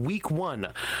played it week 1.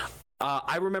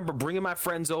 I remember bringing my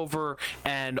friends over,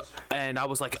 and I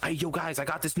was like, "Hey, yo, guys, I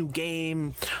got this new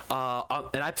game,"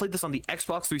 and I played this on the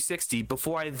Xbox 360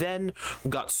 before I then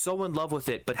got so in love with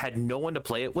it, but had no one to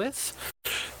play it with.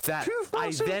 That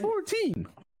 2014.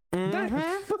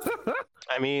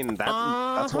 I mean,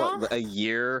 that's what, a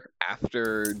year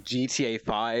after GTA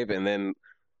 5, and then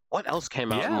what else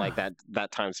came out in like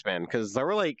that time span? Because there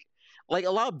were like a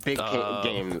lot of big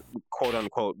game, quote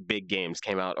unquote, big games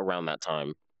came out around that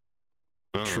time.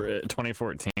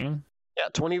 2014. Yeah,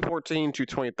 2014 to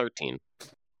 2013.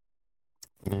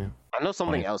 Yeah. I know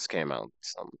something else came out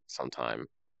sometime.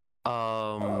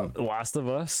 Last of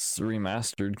Us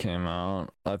Remastered came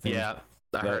out. I think. Yeah,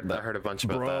 I heard a bunch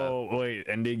about that. Wait,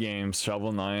 indie games,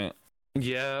 Shovel Knight.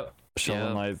 Yeah,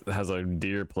 Shovel Knight has a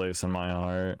dear place in my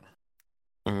heart.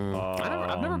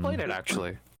 I've never played it,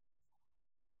 actually.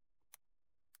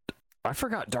 I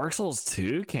forgot Dark Souls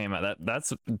 2 came out.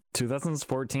 That's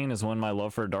 2014 is when my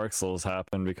love for Dark Souls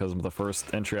happened, because the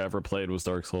first entry I ever played was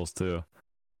Dark Souls 2.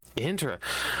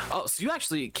 Oh, so you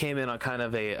actually came in on kind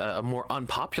of a more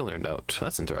unpopular note.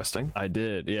 That's interesting. I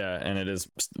did, yeah, and it is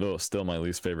still my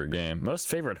least favorite game. Most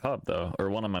favorite hub, though,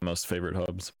 or one of my most favorite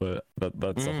hubs, but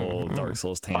that's a whole Dark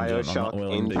Souls tangent I'm not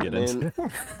willing to get into.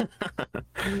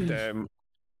 Damn.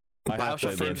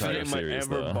 BioShock First game I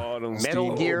ever bought on Steam.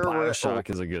 Metal Gear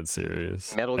BioShock is a good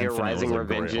series. Metal Gear Infinite Rising was a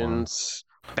great one. Revengeance,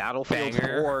 Battlefield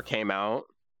Banger. 4 came out.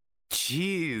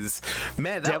 Jeez,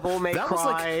 man, Devil May that was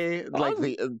Cry, like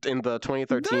the in the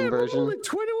 2013 Damn, version. I'm only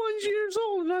 21 years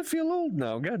old and I feel old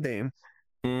now. Goddamn.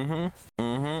 And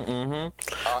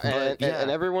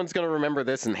everyone's gonna remember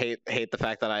this and hate the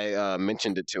fact that I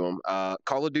mentioned it to him.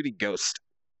 Call of Duty Ghost.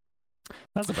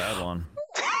 That's a bad one.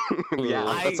 Yeah,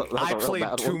 I real played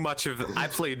bad too one. much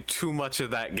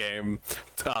of that game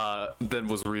than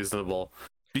was reasonable,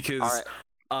 because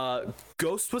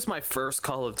Ghost was my first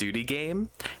Call of Duty game.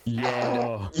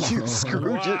 Yo, You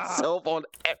screwed Wow. yourself on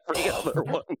every other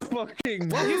one.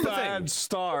 Fucking here's the bad thing.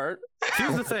 start.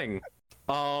 Here's the thing,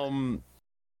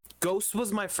 Ghost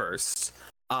was my first,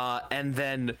 and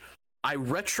then I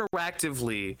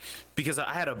retroactively, because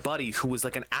I had a buddy who was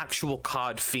like an actual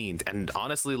COD fiend, and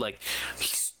honestly, like,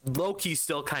 low-key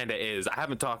still kind of is. I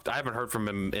haven't heard from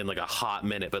him in like a hot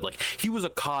minute, but like, he was a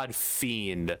COD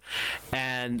fiend,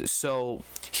 and so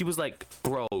he was like,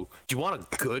 "Bro, do you want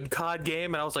a good COD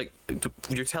game?" And I was like,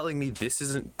 "You're telling me this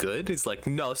isn't good?" He's like,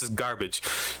 "No, this is garbage.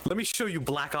 Let me show you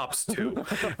Black Ops 2.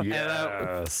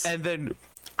 yes. And then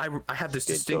I have this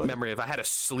distinct memory of I had a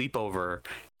sleepover,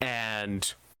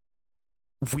 and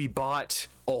we bought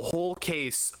a whole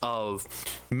case of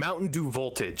Mountain Dew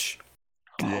Voltage.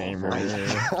 Gamer.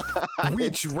 We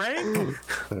drank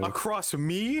across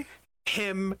me,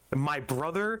 him, my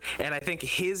brother, and I think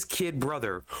his kid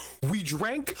brother. We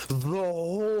drank the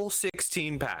whole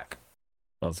 16-pack.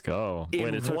 Let's go. In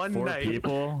Wait, it took one 4 night.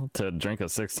 people to drink a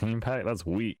 16-pack? That's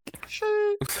weak.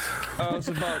 I was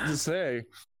about to say.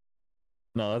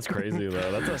 No, that's crazy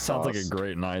though. That sounds like a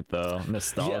great night though.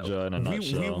 Nostalgia in a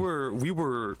nutshell. We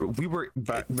were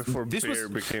Back before this beer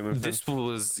was, became a thing. this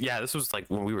was like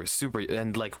when we were super,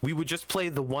 and like we would just play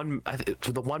the one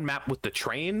map with the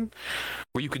train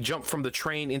where you could jump from the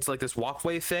train into like this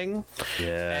walkway thing.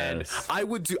 And Yes. I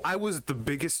was the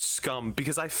biggest scum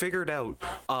because I figured out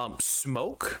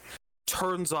smoke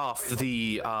turns off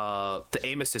the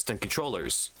aim assist and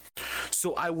controllers.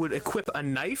 So I would equip a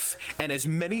knife and as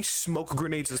many smoke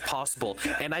grenades as possible,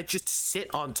 and I just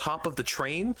sit on top of the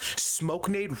train, smoke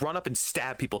nade, run up and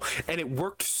stab people, and it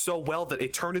worked so well that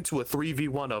it turned into a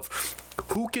 3v1 of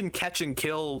who can catch and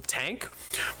kill Tank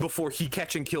before he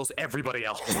catch and kills everybody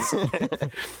else.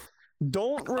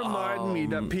 Don't remind me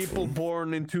that people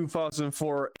born in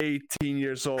 2004 are 18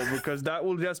 years old, because that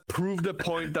will just prove the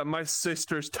point that my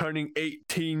sister's turning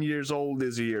 18 years old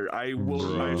this year. I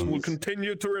will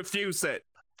continue to refuse it.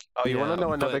 Oh, you want Yeah, to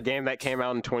know another but- game that came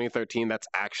out in 2013 that's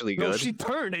actually No, good? she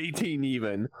turned 18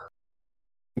 even.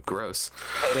 Gross.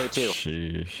 Payday 2.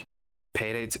 Sheesh.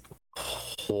 Payday.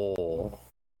 Oh.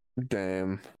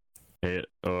 Damn.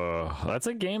 That's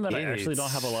a game that I actually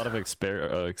don't have a lot of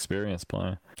experience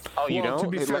playing. Oh, you Well, know? to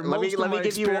be fair, let me most of my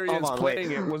give you. Hold experience on, wait.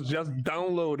 playing it was just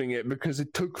downloading it because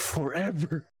it took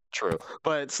forever. True,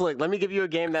 but Slick, let me give you a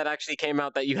game that actually came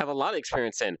out that you have a lot of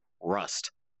experience in.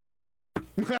 Rust.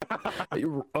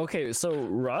 Okay, so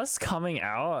Rust coming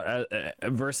out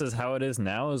versus how it is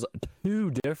now is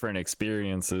two different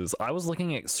experiences. I was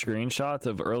looking at screenshots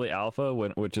of early alpha,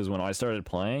 which is when I started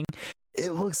playing.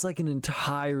 It looks like an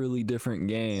entirely different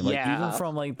game. Like even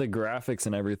from like the graphics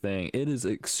and everything, it is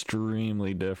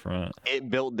extremely different. It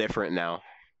built different now.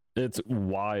 It's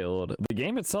wild. The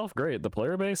game itself, great. The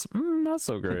player base, not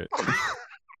so great.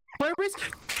 Player base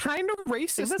kind of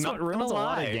racist. That's not what ruins a gonna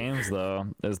lot of lie. games, though,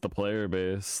 is the player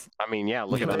base. I mean, yeah,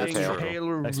 look at that. Playing Taylor.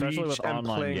 Halo Especially Reach with and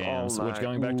online playing games, online. which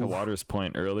going back to Oof. Water's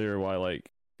point earlier, why like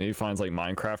he finds like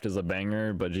Minecraft is a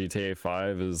banger, but GTA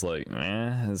 5 is like,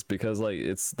 it's because like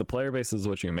it's the player base is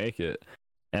what you make it.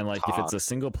 And like if it's a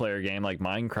single player game like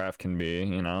Minecraft can be,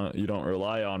 you know, you don't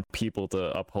rely on people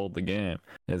to uphold the game.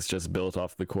 It's just built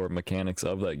off the core mechanics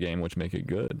of that game, which make it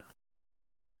good.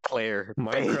 Player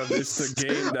Minecraft is the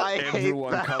game that I hate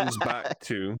everyone that. comes back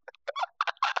to.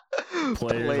 Players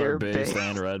Player are based base.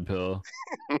 and Red Pill.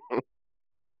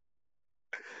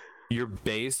 You're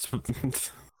based.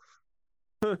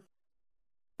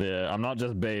 Yeah, I'm not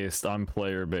just based, I'm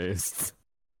player based.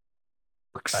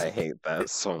 I hate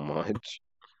that so much.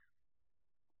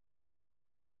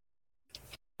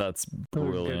 That's Oh,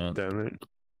 brilliant. God damn it.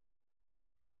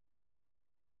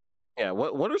 Yeah,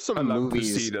 what are some I love to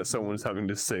movies? see that someone's having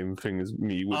the same thing as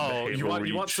me with the Oh, Halo you want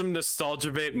Reach. some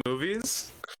nostalgia bait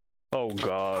movies? Oh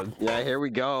god. Yeah, here we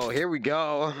go. Here we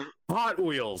go. Hot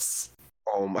Wheels.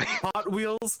 Oh my. Hot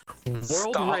Wheels, World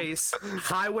Stop. Race,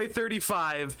 Highway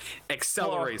 35,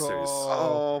 Acceleracers.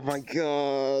 Oh my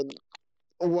god.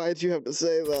 Why'd you have to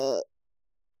say that?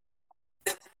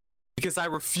 Because I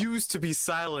refuse to be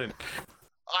silent.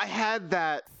 I had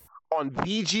that on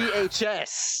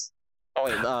VGHS. Oh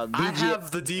wait, I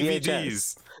have the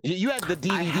DVDs. You had the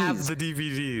DVDs. I have the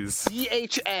DVDs.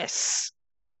 VHS.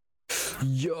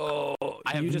 Yo,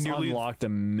 I have you just nearly- unlocked a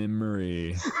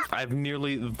memory. I have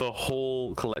nearly the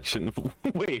whole collection.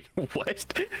 Wait, what?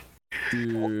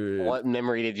 Dude. What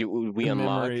memory did we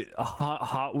unlock? Memory,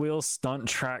 Hot Wheels Stunt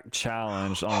Track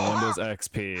Challenge on Windows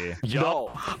XP.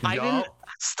 No, I Yup. didn't.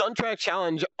 Stunt Track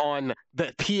Challenge on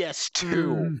the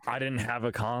PS2. I didn't have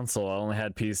a console, I only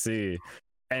had PC.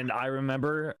 And I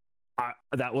remember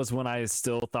that was when I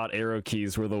still thought arrow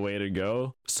keys were the way to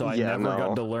go. So I never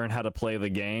got to learn how to play the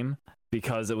game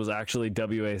because it was actually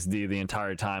WASD the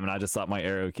entire time, and I just thought my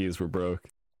arrow keys were broke.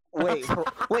 Wait.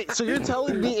 So you're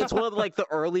telling me it's one of like the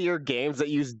earlier games that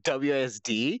used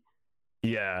WSD?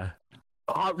 Yeah.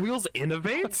 Hot Wheels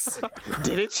innovates?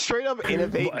 Did it straight up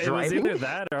innovate It was driving? either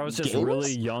that or I was just games?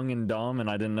 really young and dumb and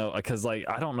I didn't know, because like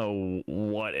I don't know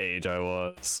what age I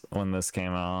was when this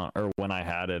came out or when I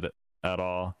had it at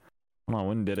all. Hold on,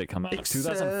 when did it come out?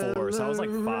 2004, so I was like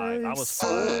 5. I was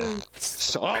 5.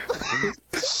 Shut up.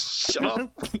 Shut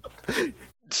up.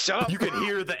 Shut up. You could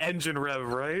hear the engine rev,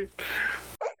 right?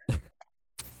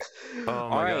 Oh my All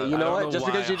right, God. you I know don't what? Just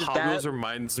why because you did Hot that- Wheels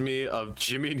reminds me of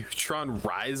Jimmy Neutron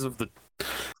Rise of the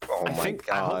Oh I my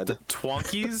think I hope the god.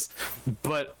 Twonkies,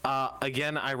 but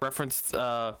again I referenced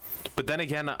but then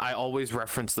again I always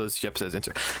reference those ships as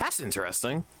that's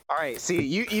interesting. All right, see,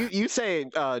 you say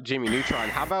Jimmy Neutron.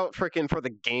 How about freaking for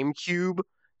the GameCube?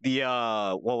 The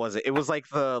what was it? It was like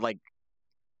the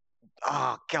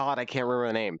oh god, I can't remember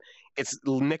the name. It's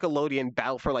Nickelodeon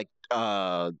Battle for like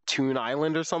Toon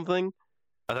Island or something.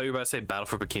 I thought you were about to say Battle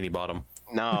for Bikini Bottom.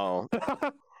 No,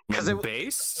 Because it-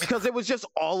 base? because it was just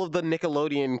all of the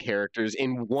Nickelodeon characters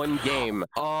in one game,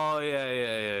 Oh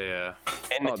yeah.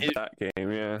 and Oh, that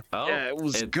game, yeah. Oh, Yeah, it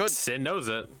was good. Sin knows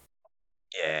it.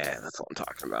 yeah, that's what I'm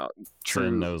talking about.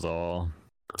 Sin knows all.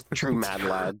 True mad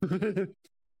lad.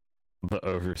 The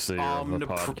overseer of the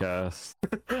podcast.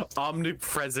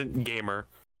 Omnipresent gamer.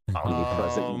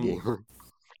 Omnipresent gamer.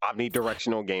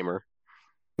 Omnidirectional gamer.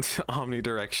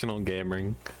 Omnidirectional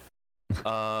gaming.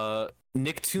 Nicktoons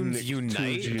Nicktoons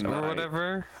Unite or Unite.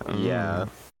 whatever. Yeah.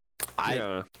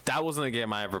 Yeah. That wasn't a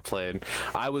game I ever played.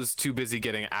 I was too busy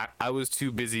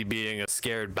being a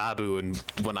scared babu and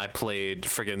when I played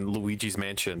friggin' Luigi's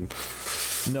Mansion.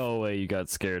 No way you got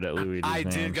scared at Luigi's I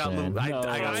Mansion. did got Lu- I got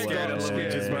I scared got of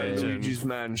scared Luigi's by Mansion. Luigi's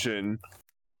Mansion.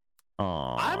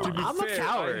 Aw. To be I'm a fair,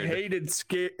 coward. I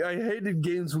hated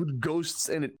games with ghosts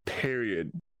in it.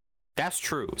 Period. That's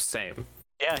true. Same.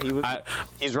 Yeah,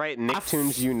 he's right.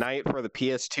 Nicktoons Unite for the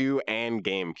PS2 and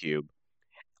GameCube.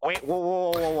 Wait,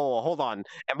 whoa, hold on.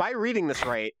 Am I reading this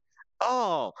right?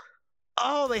 Oh,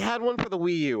 they had one for the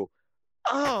Wii U.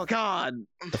 Oh God.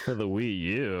 For the Wii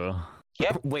U.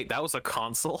 Wait, that was a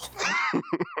console?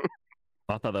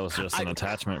 I thought that was just an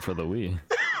attachment for the Wii.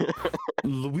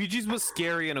 Luigi's was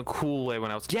scary in a cool way when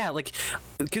I was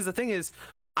because the thing is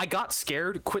I got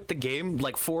scared, quit the game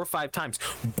like 4 or 5 times,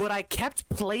 but I kept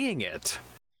playing it.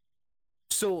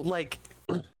 So like,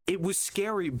 it was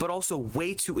scary, but also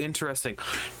way too interesting,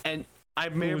 and I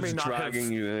may or may not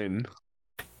dragging you in.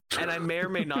 And I may or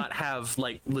may not have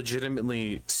like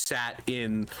legitimately sat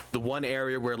in the one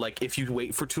area where like if you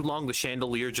wait for too long, the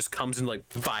chandelier just comes and like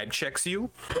vibe checks you.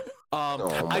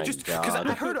 I just because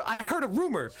I heard a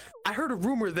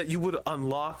rumor that you would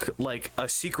unlock like a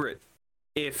secret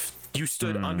if you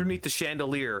stood underneath the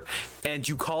chandelier and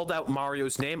you called out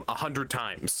Mario's name 100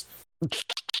 times.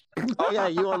 Oh yeah,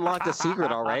 you unlocked a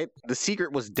secret, all right. The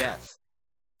secret was death.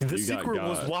 The secret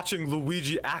was watching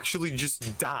Luigi actually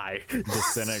just die.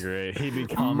 Disintegrate. He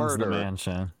becomes the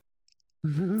mansion.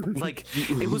 Like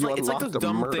it was like it's like those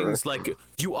dumb things like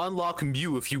you unlock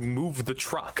Mew if you move the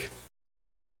truck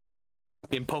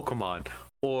in Pokemon,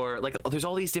 or like there's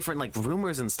all these different like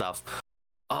rumors and stuff.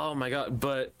 Oh my god,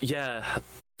 but yeah,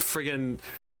 friggin'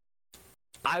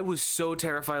 I was so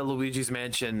terrified of Luigi's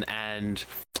Mansion, and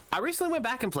I recently went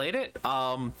back and played it.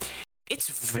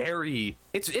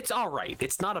 It's all right.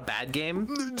 It's not a bad game.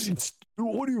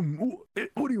 What do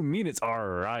you mean it's all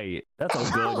right? That's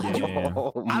a good game.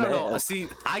 Oh, I don't know. See,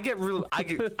 I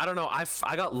don't know.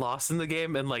 I got lost in the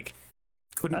game and like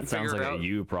couldn't figure That sounds it like out. a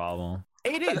you problem.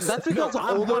 It is. That's because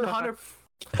I'm older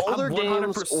 100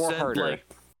 games or harder. Like,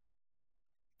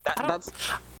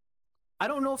 I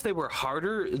don't know if they were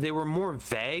harder. They were more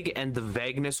vague, and the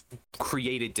vagueness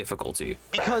created difficulty.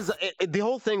 Because the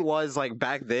whole thing was like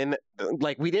back then,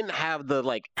 like we didn't have the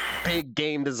like big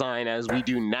game design as we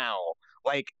do now.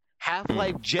 Like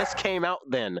Half-Life just came out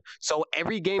then, so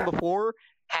every game before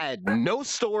had no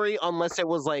story unless it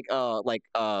was like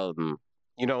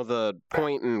you know, the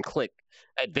point and click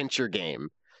adventure game.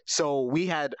 So we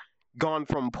had gone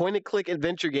from point and click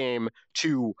adventure game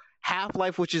to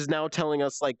Half-Life, which is now telling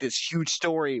us like this huge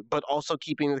story, but also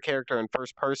keeping the character in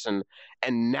first person.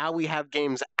 And now we have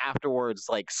games afterwards,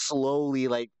 like slowly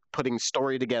like putting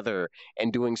story together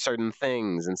and doing certain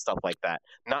things and stuff like that.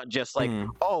 Not just like,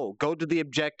 oh, go to the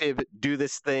objective, do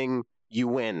this thing, you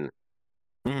win.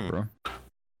 Bro.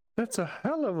 That's a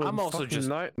hell of a I'm also fucking just-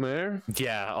 nightmare.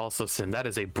 Yeah. Also, Sin, that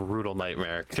is a brutal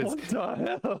nightmare. 'Cause, What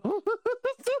the hell?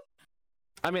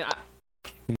 I mean,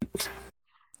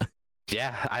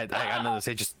 yeah, I got nothing to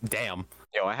say. Just damn.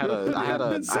 Yo, I had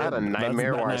a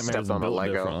nightmare where I stepped on a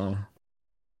Lego.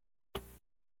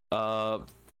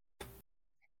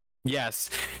 Yes.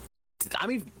 I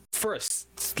mean,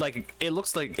 first, like it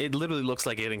literally looks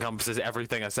like it encompasses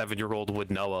everything a 7-year-old would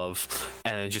know of,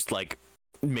 and just like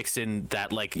mix in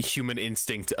that like human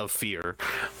instinct of fear.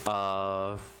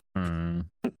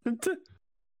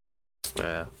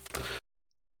 Yeah.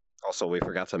 Also, we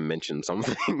forgot to mention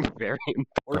something very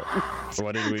important.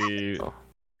 What did we?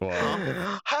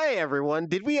 Well, Hi everyone.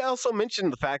 Did we also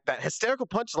mention the fact that Hysterical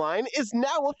Punchline is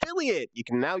now affiliate? You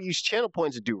can now use channel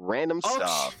points to do random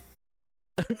stuff.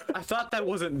 I thought that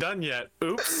wasn't done yet.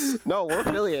 Oops. No, we're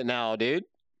affiliate now, dude.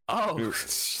 Oh.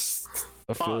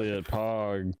 affiliate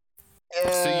Pog.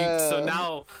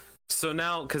 So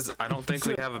now, because I don't think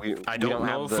we have. I we don't know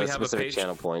have if the we have a specific page.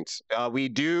 channel points. We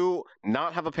do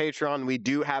not have a Patreon. We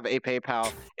do have a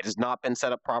PayPal. It has not been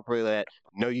set up properly yet.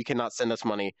 No, you cannot send us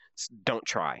money. Don't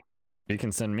try. You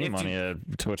can send me If money at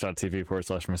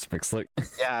twitch.tv/MrMixlick.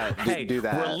 Yeah, Hey, do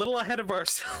that. we're a little ahead of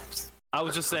ourselves. I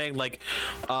was just saying, like,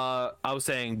 I was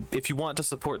saying, if you want to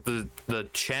support the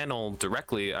channel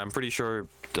directly, I'm pretty sure,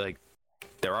 like,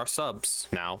 there are subs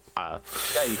now.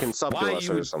 Yeah, you can sub why to us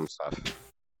you or would- some stuff.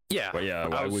 Yeah. But yeah,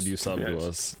 why would you sub to yes.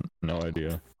 us? No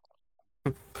idea.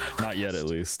 Not yet, at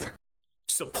least.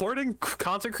 Supporting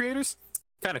content creators?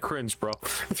 Kind of cringe, bro.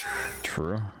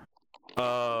 True.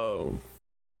 Oh.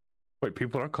 Wait,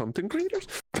 people are content creators?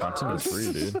 Content is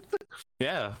free, dude.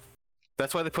 Yeah.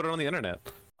 That's why they put it on the internet.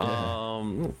 Yeah.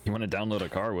 You want to download a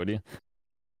car, would you?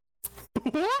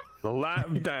 The lap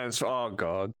dance. Oh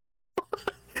god.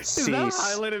 Is that a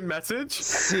highlighted message?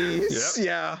 Cease.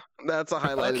 Yeah, that's a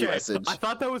highlighted message. I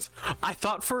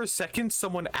thought for a second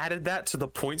someone added that to the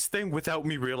points thing without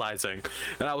me realizing.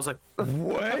 And I was like,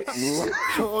 what?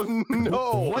 Oh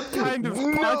no! What kind of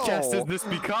podcast has this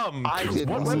become? I did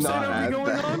What not website are add we going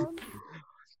that. on?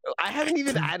 I haven't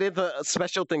even added the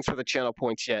special things for the channel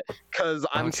points yet, because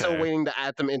I'm still Okay. waiting to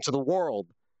add them into the world.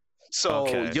 So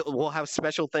Okay. we'll have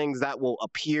special things that will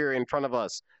appear in front of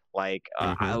us, like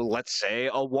let's say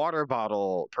a water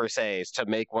bottle per se, is to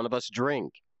make one of us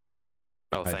drink.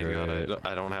 Oh, thank God! Hydrate.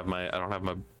 I don't have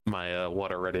my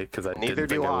water ready because I Neither didn't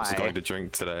think do I was I. going to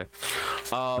drink today.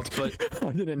 But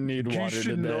I didn't need You water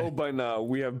should today. know by now.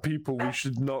 We have people we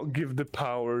should not give the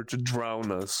power to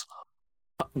drown us.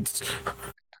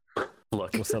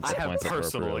 Look, We'll set the I have points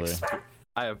personal appropriately.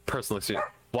 I have personal experience.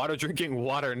 Water drinking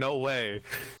water, no way.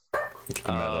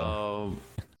 Oh,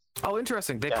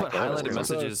 interesting. They Yeah, put yeah, highlighted that's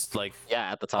messages like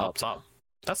Yeah, at the up top.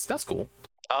 top. That's cool.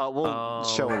 We'll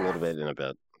show a little bit in a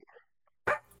bit.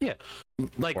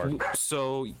 Like Work.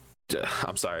 so.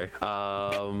 I'm sorry.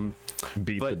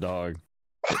 Beat the But- dog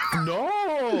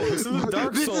No, this is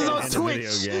Dark This is Souls on in the video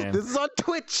Twitch. game. This is on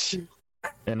Twitch.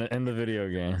 in the video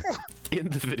game. in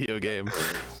the video game.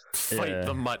 Fight Yeah.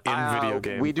 the mutt in video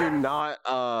game. We do not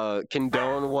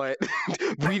condone what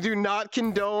we do not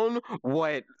condone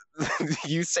what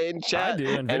you say in I chat. do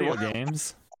in and video what-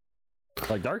 games,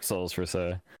 like Dark Souls per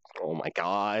se. Oh my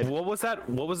god. What was that?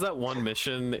 What was that one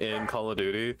mission in Call of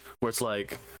Duty where it's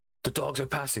like the dogs are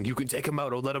passing, you can take them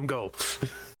out or let them go?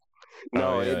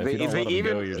 No, Oh, yeah, if you don't let 'em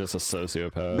even go, you're just a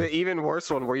sociopath. the even worse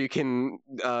one where you can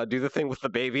do the thing with the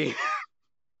baby.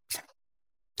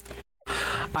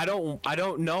 I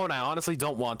don't know, and I honestly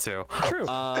don't want to. True.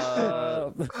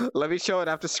 Let me show it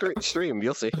after stream.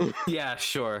 You'll see. Yeah,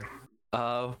 sure.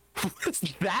 What's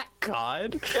that,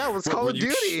 God? Yeah, it was What- Call when of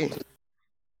you Duty.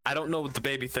 I don't know what the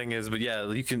baby thing is, but yeah,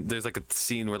 you can. There's like a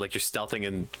scene where like you're stealthing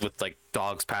and with like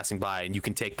dogs passing by, and you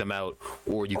can take them out,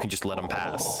 or you can just let them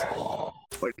pass.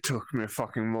 It took me a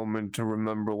fucking moment to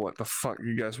remember what the fuck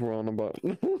you guys were on about.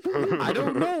 I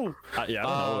don't know. Yeah, I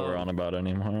don't know what we're on about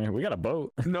anymore. We got a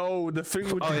boat. No, the thing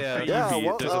with Oh, the yeah, baby, Yeah,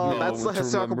 There's a well, boat that's the to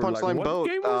historical remember, like, punchline what boat.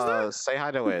 game was Say hi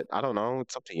to it. I don't know.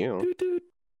 It's up to you. Doot, doot.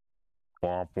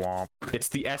 Womp womp. It's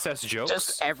the SS jokes.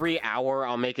 Just every hour,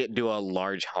 I'll make it do a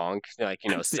large honk, like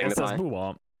It says signify. boo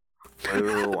womp.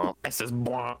 SS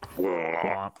blah.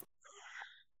 Womp.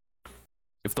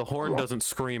 If the horn doesn't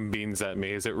scream beans at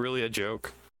me, is it really a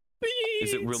joke?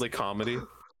 Is it really comedy?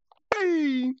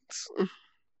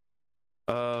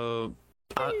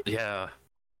 Yeah.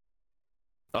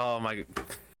 Oh my.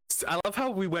 I love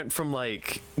how we went from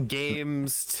like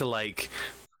games to like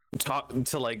talk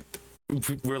to like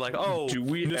we're like, oh, Do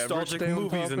we ever nostalgic stay on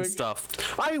movies and topic?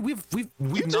 stuff. I mean, we've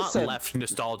just not said- left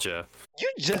nostalgia. You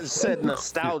just said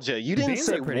nostalgia. You didn't Beans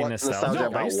say are pretty what nostalgic. nostalgia No, I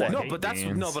about used to what. No, hate but that's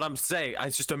beans. no, but I'm saying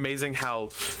it's just amazing how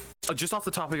just off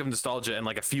the topic of nostalgia and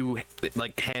like a few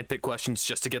like handpicked questions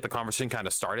just to get the conversation kind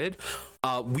of started.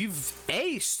 We've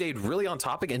A, stayed really on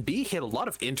topic, and B, hit a lot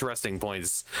of interesting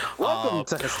points. Welcome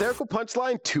to Hysterical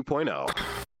Punchline oh.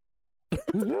 2.0.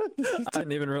 I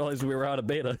didn't even realize we were out of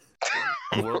beta.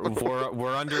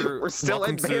 We're under We're still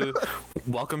in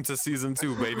welcome to season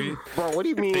 2, baby. Bro, what do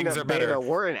you mean Things a are beta? better.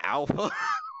 We're in alpha.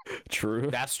 True.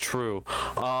 That's true.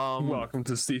 Welcome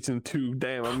to season 2.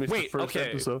 Damn, I missed Wait, the first okay.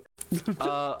 episode.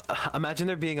 Imagine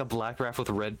there being a black raft with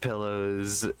red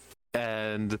pillows,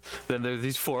 and then there's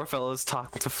these 4 fellas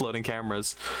talking to floating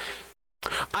cameras.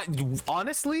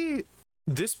 Honestly,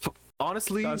 this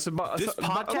That's about, this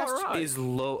about podcast right. is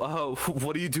low. Oh,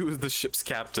 what do you do as the ship's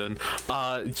captain?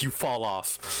 You fall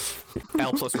off.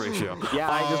 L plus ratio. Yeah,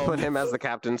 I just put him as the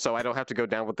captain, so I don't have to go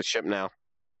down with the ship now.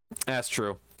 That's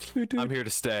true. I'm here to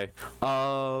stay.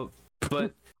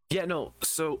 But yeah, no.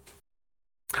 So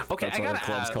okay, That's I why our gotta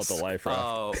club's ask. called the Life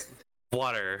Raft.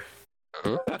 Water.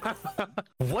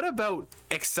 What about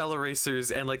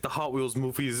Acceleracers and like the Hot Wheels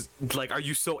movies? Like, are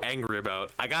you so angry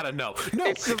about? I gotta know. No,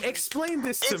 It's the- explain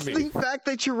this to It's me. the fact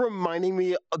that you're reminding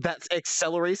me that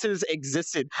Acceleracers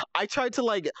existed. I tried to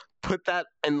like put that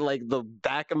in like the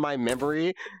back of my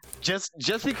memory, just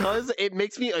because it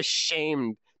makes me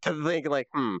ashamed to think like,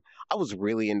 I was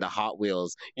really into Hot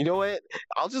Wheels. You know what?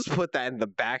 I'll just put that in the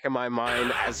back of my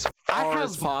mind as far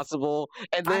as have- possible,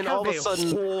 and I then have all of a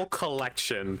sudden. whole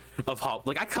collection of Hot.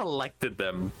 Like I collected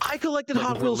them. I collected Like,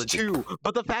 Hot Wheels religion. too,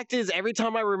 but the fact is, every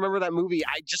time I remember that movie,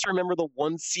 I just remember the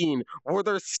one scene where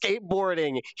they're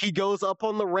skateboarding. He goes up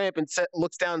on the ramp and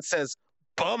looks down and says,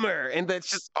 "Bummer," and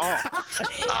that's just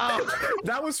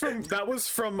That was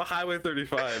from Highway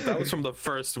 35. That was from the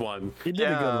first one. You did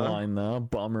a Yeah. good line though.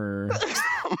 Bummer.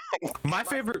 My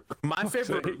favorite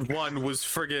one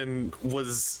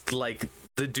was like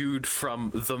the dude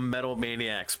from the Metal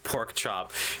Maniacs Pork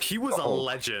Chop. He was a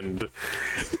legend.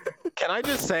 Can I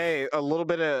just say a little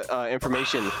bit of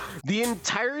information? The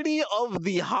entirety of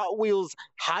the Hot Wheels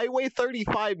Highway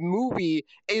 35 movie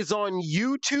is on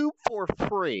YouTube for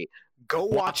free. Go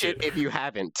watch it if you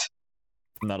haven't.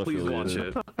 Not Please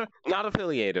affiliated. watch it. Not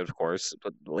affiliated, of course,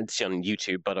 but it's on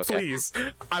YouTube. But okay, Please.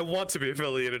 I want to be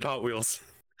affiliated Hot Wheels.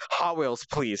 Hot Wheels,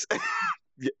 please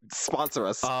sponsor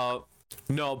us.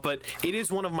 No, but it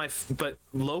is one of my but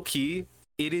low key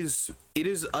it is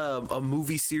a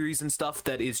movie series and stuff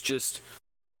that is just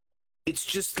it's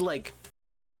just like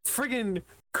friggin'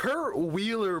 Kurt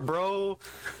Wheeler, bro.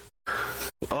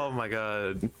 Oh my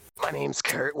god. My name's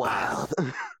Kurt Wild.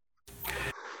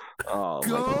 Oh, my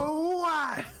God. Go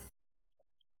on.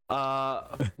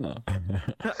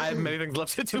 I have many things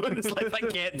left to do in this life. I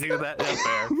can't do that. That's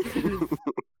fair.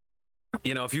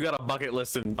 You know, if you got a bucket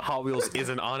list and Hot Wheels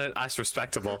isn't on it, that's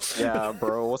respectable. Yeah,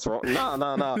 bro, what's wrong?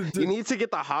 No. You need to get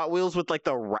the Hot Wheels with like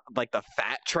the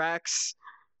fat tracks.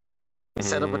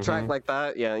 Set up a track like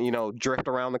that. Yeah, you know, drift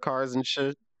around the cars and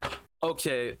shit.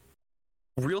 Okay,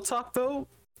 real talk though,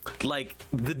 like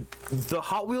the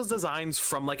Hot Wheels designs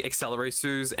from like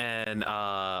Acceleracers and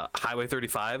Highway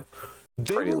 35,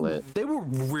 they were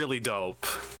really dope.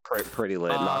 Pretty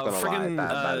lit. Not gonna friggin', lie.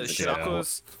 That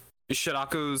is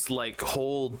Shirako's like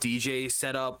whole DJ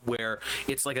setup where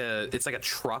it's like a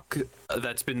truck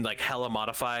that's been like hella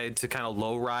modified to kind of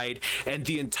low ride, and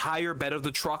the entire bed of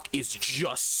the truck is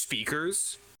just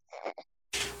speakers.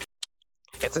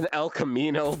 It's an El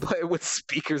Camino, but with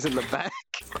speakers in the back.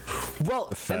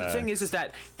 Well, and the thing is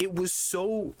that it was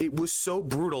so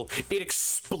brutal. It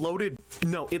exploded.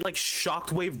 No, it like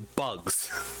shockwave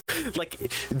bugs. Like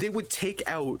he would take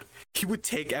out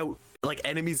like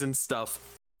enemies and stuff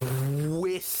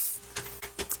with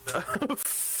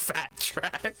fat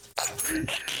tracks.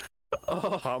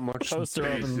 Oh, how much Toaster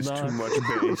bass oven is too nut. much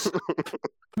bass?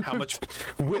 How much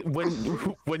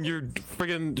when you're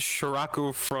friggin'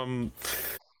 Shirako from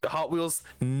Hot Wheels?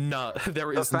 No,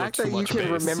 there The is no fact too that you much can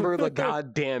bass. remember the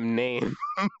goddamn name.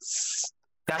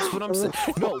 That's what I'm saying.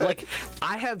 No, like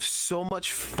I have so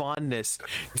much fondness.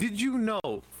 Did you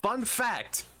know? Fun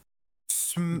fact.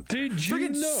 Did you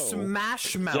Friggin' know?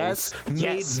 Smash Mouth Yes, made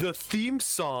yes. the theme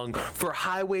song for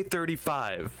Highway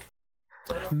 35.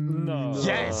 No.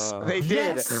 Yes, they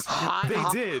did. Yes,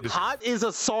 Hot, did. Hot is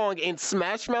a song in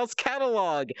Smash Mouth's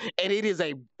catalog, and it is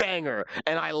a banger,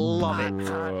 and I love it.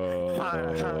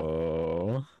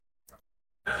 Whoa.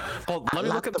 Hold, let me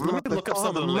look up some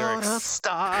of the lyrics.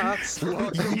 Starts.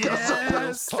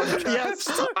 Yes. Yes,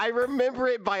 I remember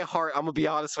it by heart. I'm gonna be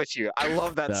honest with you. I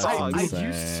love that That's song.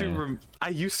 I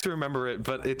used to remember it,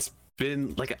 but it's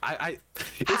been like it's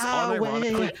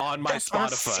unironically on my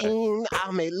Spotify.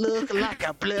 I may look like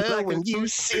a blood when you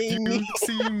see me. You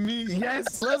see me.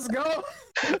 Yes, let's go.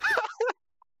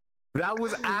 That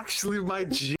was actually my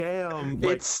jam.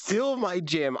 Like, It's still my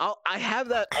jam. I have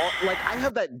that I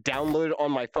have that downloaded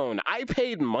on my phone. I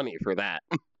paid money for that.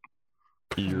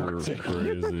 You're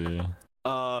crazy.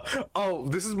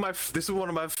 this is one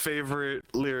of my favorite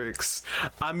lyrics.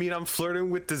 I mean, I'm flirting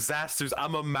with disasters.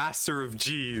 I'm a master of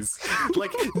G's.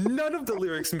 Like none of the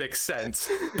lyrics make sense,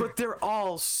 but they're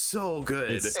all so good.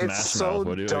 It's Smash so Mouth.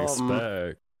 What do you dumb.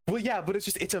 expect? Well, yeah, but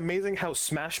it's amazing how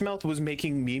Smash Mouth was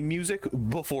making meme music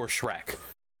before Shrek.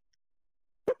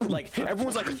 Like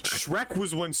everyone's like, Shrek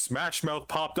was when Smash Mouth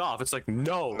popped off. It's like,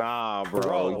 no, Nah, bro.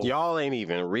 Bro. Y'all ain't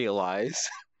even realize.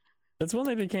 That's when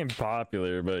they became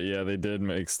popular, but yeah, they did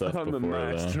make stuff I'm the before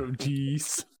master that. of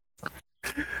G's.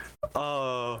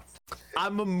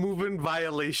 I'm a moving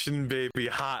violation, baby.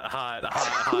 Hot.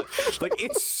 Like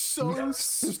it's so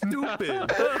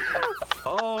stupid.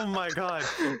 Oh my god.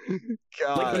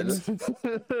 God.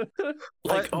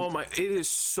 Like oh my, it is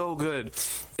so good.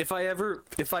 If I ever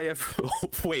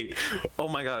wait, oh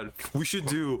my god, we should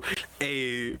do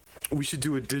a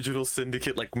Digital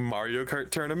Syndicate like Mario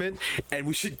Kart tournament, and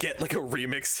we should get like a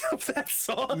remix of that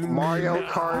song. Mario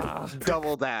Kart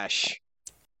Double Dash.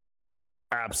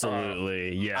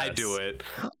 Absolutely, yes. I do it.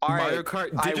 All Mario right,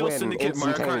 Kart I Digital win Syndicate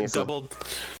instantaneously.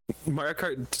 Mario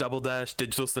Kart Double Dash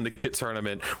Digital Syndicate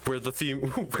tournament where the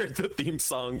theme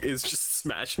song is just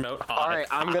Smash Mouth Hot. All right,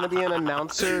 I'm gonna be an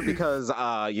announcer because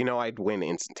I'd win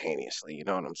instantaneously. You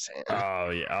know what I'm saying?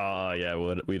 Oh yeah.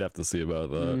 We'd have to see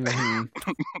about that. Mhm.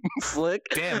 Slick.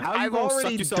 Damn, how you I've gonna suck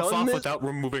already yourself done off this. without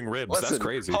removing ribs? Listen, That's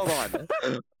crazy. Hold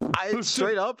on. I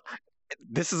straight up.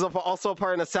 This is also a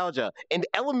part of nostalgia. In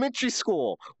elementary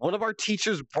school, one of our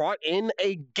teachers brought in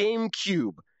a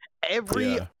GameCube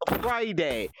every Yeah.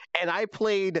 Friday, and I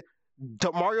played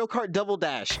Mario Kart Double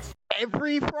Dash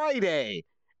every Friday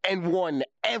and won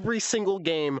every single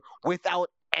game without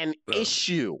an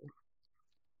issue.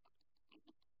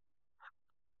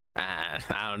 I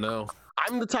don't know.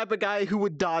 I'm the type of guy who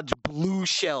would dodge blue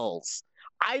shells.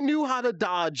 I knew how to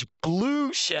dodge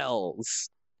blue shells.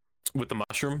 With the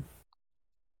mushroom?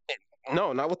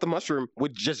 No, not with the mushroom,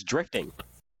 with just drifting.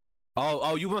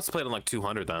 Oh, you must have played on like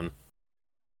 200 then.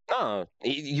 No,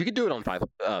 you could do it on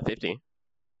 550.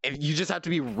 You just have to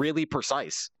be really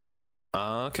precise.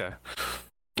 Okay.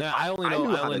 Yeah, I I only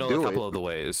knew how know to a do couple it. of the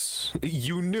ways.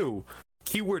 You knew.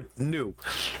 Keyword knew.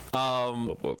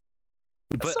 But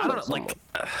I don't know, like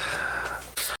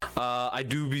I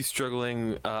do be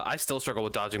struggling. I still struggle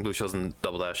with dodging blue shells and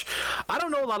double dash. I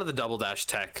don't know a lot of the double dash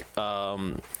tech.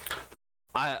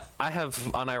 I have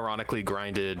unironically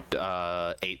grinded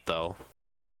 8 though.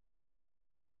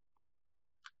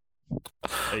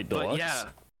 8 But Deluxe? yeah.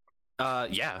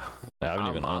 Yeah. I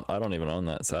don't even own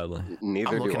that, sadly.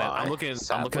 Neither do I. I'm looking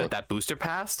sadly. at that booster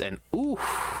pass, and ooh,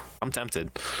 I'm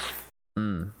tempted.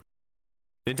 Mm.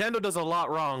 Nintendo does a lot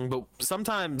wrong, but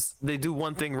sometimes they do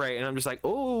one thing right, and I'm just like,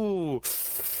 ooh,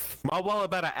 my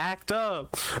wallet better act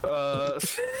up.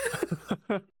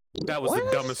 That was the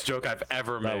dumbest joke I've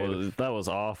ever made. That was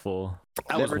awful.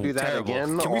 That Never was do that terrible.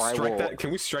 again, Can we or I strike will- that?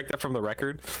 Can we strike that from the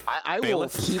record? I will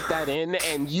Bailiff. keep that in,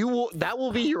 and you will. That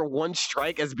will be your one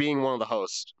strike as being one of the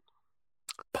hosts.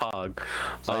 Pog.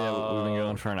 So yeah, we've been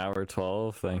going for an hour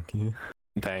 12. Thank you.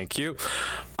 Thank you.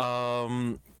 All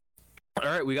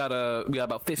right, we got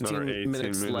about 15 Another 18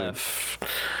 minutes minutes. left.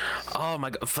 Oh my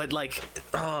god, but like,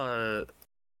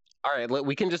 All right,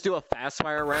 we can just do a fast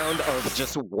fire round of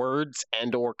just words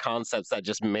and or concepts that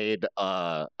just made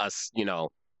us,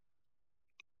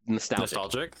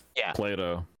 nostalgic. Yeah.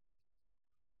 Play-Doh.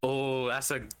 oh,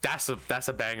 that's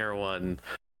a banger one.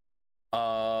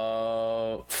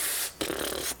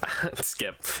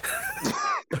 Skip.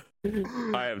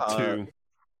 I have two.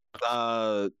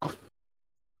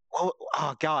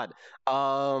 Oh God.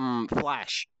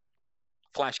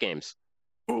 Flash games.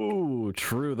 Ooh,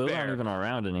 true. Those Fair. aren't even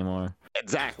around anymore.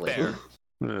 Exactly. Fair.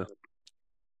 Yeah.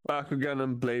 Bakugan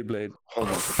and Blade. Hold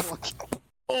on. Fuck.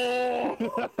 All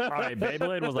right,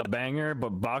 Beyblade was a banger,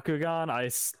 but Bakugan,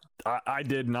 I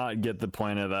did not get the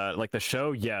point of that. Like the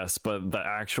show, yes, but the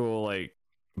actual like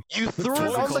You threw it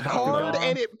on Physical the card Bakugan.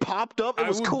 and it popped up. It I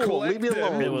was would cool. Leave me collect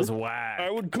them. alone. it was whack. I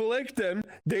would collect them.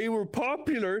 They were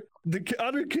popular. The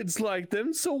other kids liked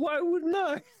them, so why wouldn't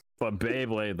I? But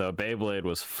Beyblade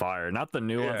was fire. Not the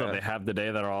new ones that Yeah. they have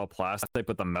today that are all plastic,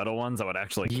 but the metal ones that would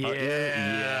actually cut you.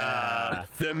 Yeah.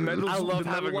 The metal, I love the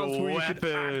having metal a ones where you could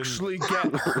weapon. actually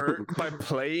get hurt by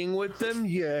playing with them.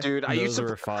 Yeah. Dude, I Those used to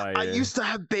were fire. I used to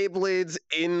have Beyblades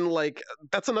in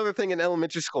that's another thing in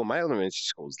elementary school. My elementary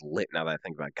school was lit now that I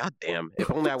think about it. God damn. If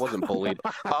only I wasn't bullied.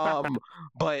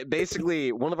 But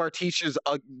basically one of our teachers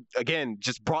again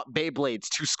just brought Beyblades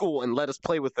to school and let us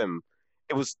play with them.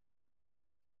 It was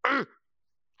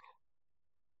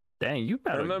Dang, you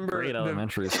had remember a great the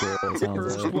elementary school. it sounds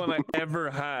First like. one I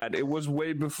ever had. It was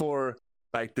way before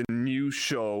like the new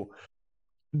show.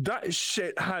 That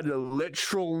shit had a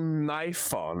literal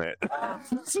knife on it.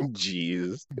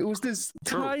 jeez. It was this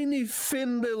True. tiny,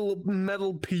 thin little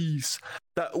metal piece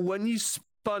that when you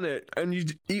spun it, and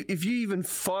if you even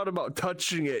thought about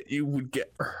touching it, you would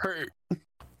get hurt.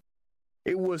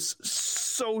 It was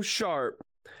so sharp.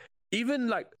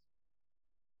 Even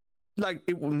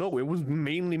it was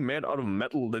mainly made out of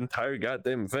metal. The entire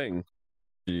goddamn thing.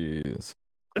 Jeez.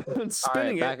 And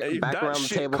spinning All right, it. back that around the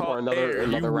shit table for caught another air,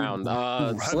 you round. would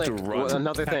have to Slick, run.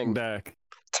 another thing. Deck.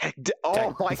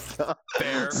 Oh my god.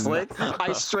 Fair. Slick,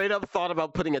 I straight up thought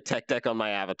about putting a tech deck on my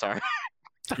avatar.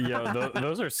 Yo,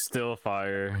 those are still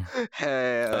fire.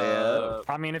 Hell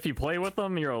yeah. I mean, if you play with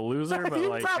them, you're a loser. But you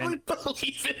like, probably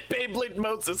believe in Beyblade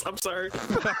Moses. I'm sorry.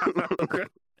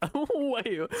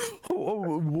 wait,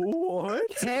 what?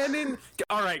 Canon.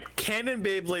 All right, canon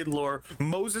Beyblade lore.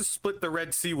 Moses split the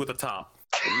Red Sea with a top.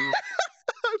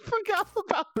 I forgot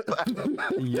about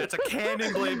that. That's a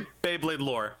canon Beyblade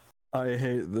lore. I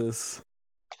hate this.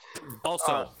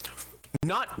 Also,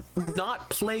 not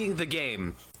playing the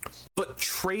game, but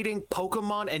trading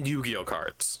Pokemon and Yu-Gi-Oh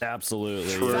cards.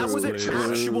 Absolutely. True. That was an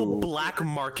True. actual black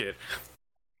market.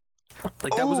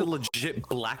 Like that was a Oh. legit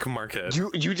black market.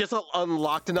 You just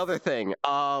unlocked another thing.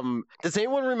 Does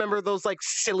anyone remember those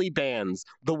silly bands?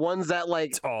 The ones that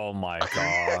Oh my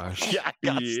gosh. yeah,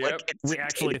 it's Yep. it's We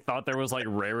actually thought there was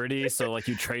rarity, so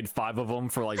you trade 5 of them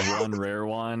for one rare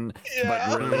one, Yeah.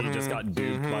 but really you just Mhm, got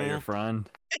duped by mhm. your friend.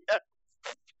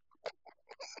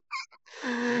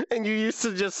 and you used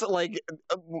to just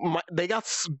they got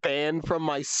banned from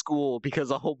my school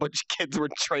because a whole bunch of kids were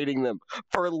trading them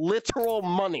for literal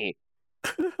money.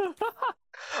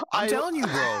 I'm telling you,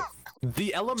 bro.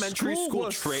 The elementary school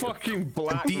was trade. fucking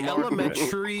black. The market.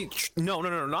 elementary. No,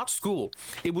 not school.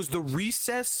 It was the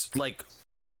recess,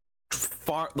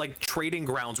 trading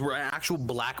grounds were an actual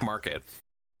black market.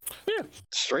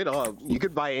 Straight up, you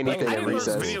could buy anything I at didn't learn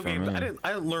recess. video games. For me.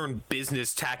 I didn't learn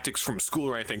business tactics from school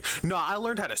or anything. No, I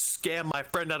learned how to scam my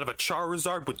friend out of a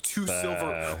Charizard with 2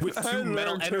 silver, with I 2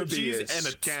 metal learned to be energies a and a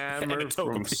scammer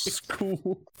from Togepi.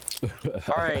 school.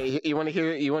 All right, you want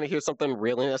to hear something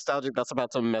really nostalgic? That's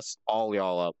about to mess all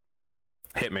y'all up.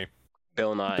 Hit me.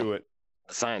 Bill Nye, Do it.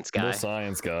 Science guy. The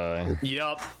science guy.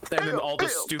 Yup. And then all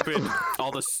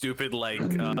the stupid like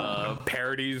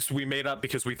parodies we made up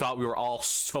because we thought we were all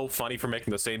so funny for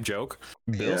making the same joke.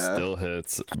 Bill Yeah. still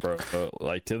hits, bro.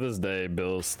 Like to this day,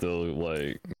 Bill still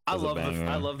like. I is a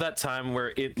banger. love that time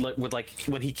where it would like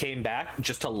when he came back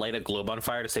just to light a globe on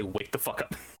fire to say wake the fuck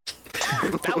up.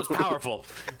 That was powerful.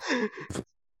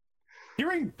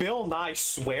 Hearing Bill Nye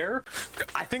swear,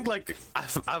 I think like I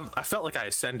felt like I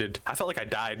ascended. I felt like I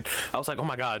died. I was like, oh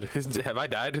my god, have I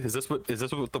died? Is this what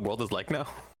the world is like now?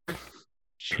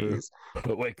 Jeez.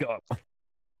 But wake up.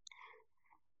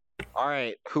 All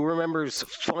right, who remembers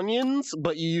Funyuns?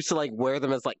 But you used to like wear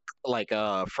them as like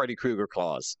Freddy Krueger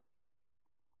claws.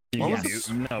 Yes.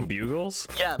 No, bugles.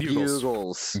 Yeah, Bugles.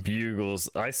 bugles. Bugles.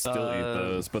 I still eat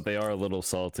those, but they are a little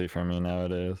salty for me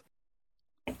nowadays.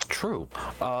 True.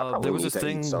 probably There was need this to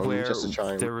eat thing some where just to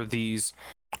try and- there were these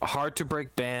hard to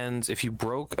break bands. If you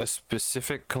broke a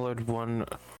specific colored one.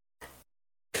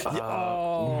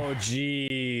 Oh,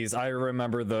 jeez. I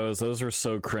remember those. Those were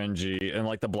so cringy. And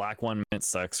like the black one meant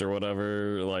sex or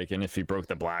whatever. Like, and if you broke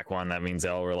the black one, that means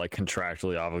y'all were like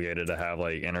contractually obligated to have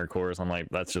like intercourse. I'm like,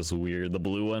 that's just weird. The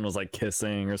blue one was like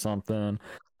kissing or something.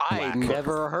 I Black.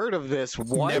 never heard of this.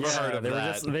 What? Never heard of they were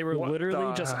that. they were What literally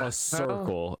the just hell? a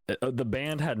circle. The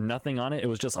band had nothing on it. It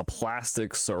was just a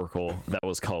plastic circle that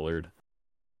was colored.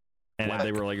 And Whack.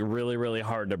 they were like really, really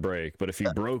hard to break. But if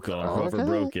you broke them, whoever Okay.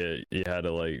 broke it, you had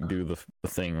to like do the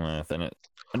thing with. And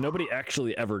nobody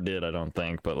actually ever did, I don't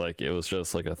think. But like it was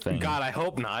just like a thing. God, I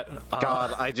hope not.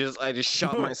 God, I just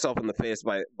shot myself in the face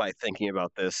by thinking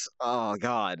about this. Oh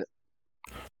God,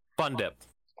 Fun dip.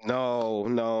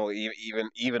 no,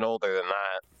 even older than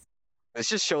that. This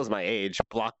just shows my age.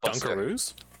 Blockbuster.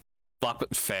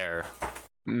 Dunkaroos? Fair.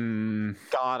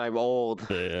 God, I'm old.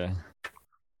 Yeah.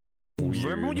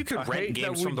 Remember when you I could rent hate that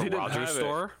games we from the didn't Rogers have it.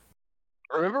 store?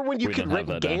 Remember when you We could didn't have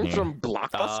rent that down games here. from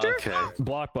Blockbuster? Okay.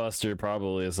 Blockbuster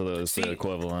probably is the See-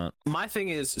 equivalent. My thing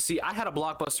is, see, I had a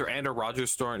Blockbuster and a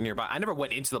Rogers store nearby. I never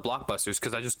went into the Blockbusters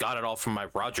because I just got it all from my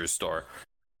Rogers store.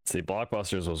 See,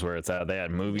 Blockbusters was where it's at. They had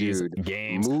movies, Dude,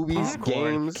 games, movies,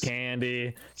 popcorn, games.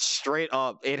 candy, Straight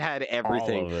up, it had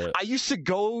everything. all of it. I used to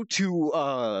go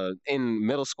to in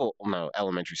middle school, no,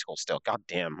 elementary school still. God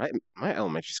damn, my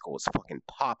elementary school was fucking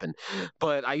popping.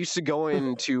 But I used to go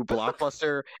into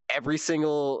Blockbuster every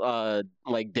single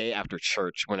like day after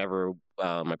church, whenever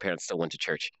my parents still went to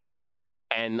church.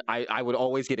 And I would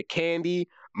always get a candy,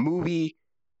 movie,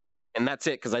 and that's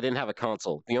it because I didn't have a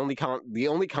console. The only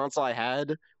console I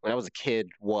had when I was a kid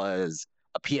was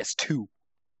a PS2.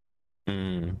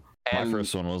 My And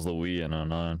first one was the Wii in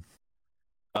 09.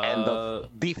 And Uh,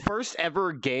 the first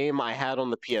ever game I had on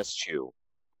the PS2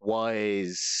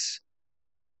 was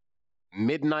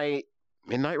Midnight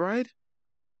Ride?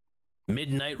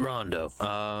 Midnight Rondo.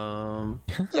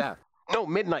 Yeah. No,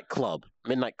 Midnight Club.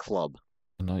 Midnight Club.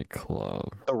 Nightclub.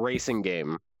 The racing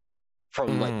game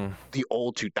from like mm. the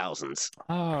old 2000s.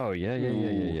 Oh, yeah.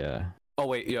 Ooh. Oh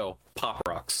wait, yo, Pop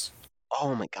Rocks.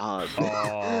 Oh my god.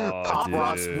 Oh, Pop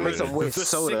Rocks dude. mix them with The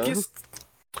soda. sickest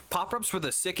Pop Rocks were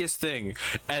the sickest thing,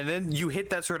 and then you hit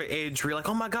that sort of age where you're like,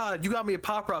 "Oh my god, you got me a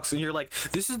Pop Rocks," and you're like,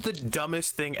 "This is the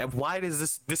dumbest thing. And why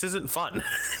does this isn't fun?"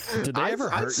 Did they I- ever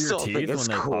I hurt your still think teeth when it's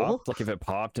they cool. popped? Like if it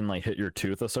popped and like hit your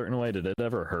tooth a certain way, did it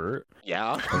ever hurt?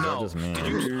 Yeah. Or is that No. just me?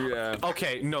 Did you- Yeah.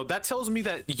 Okay, no, that tells me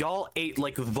that y'all ate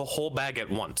like the whole bag at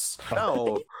once.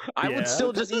 No. I Yeah. would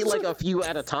still just eat like a few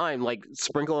at a time, like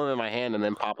sprinkle them in my hand and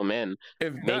then pop them in.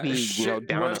 If Maybe, that you know, shit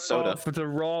down a went soda. off at the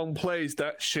wrong place,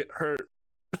 that shit hurt.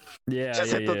 Yeah,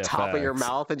 Just yeah, hit the yeah, top of your facts.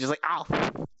 mouth and just like, ow.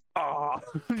 Ah,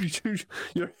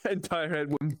 your entire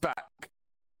head went back.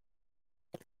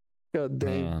 God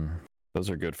damn. Man, those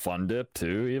are good. Fun dip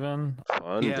too, even.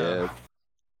 Fun Yeah. dip.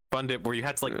 Fun dip where you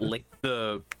had to like lick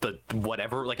the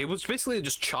whatever, like it was basically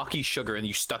just chalky sugar, and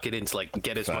you stuck it in to like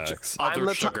get as Facts. much other I'm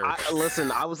the sugar.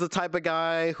 listen, I was the type of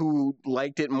guy who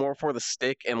liked it more for the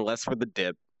stick and less for the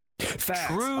dip. Facts.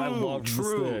 True, I love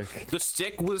true. the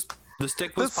stick. The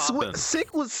stick The was popping.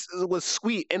 stick was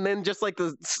sweet, and then just like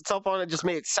the stuff on it just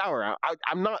made it sour.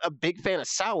 I'm not a big fan of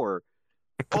sour,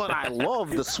 but I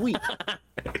love the sweet.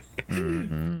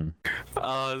 Mhm.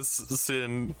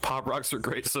 Sin, Pop Rocks are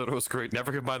great, soda was great.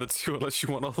 Never combine the two unless you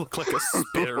want to look like a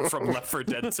spitter from Left 4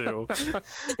 Dead 2.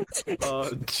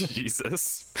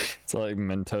 Jesus. It's like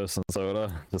Mentos and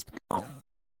soda. Just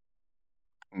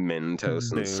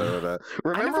Mentos and Dude. soda. I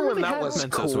Remember never when really that had was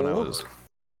Mentos cool? when I was.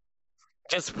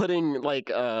 Just putting like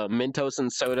Mentos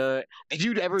and soda. Did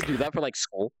you ever do that for like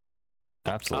school?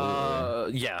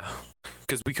 absolutely. Yeah,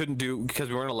 because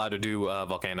we weren't allowed to do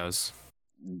volcanoes.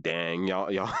 Dang,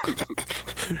 y'all.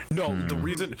 No, the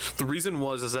reason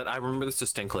was that I remember this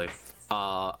distinctly.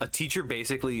 A teacher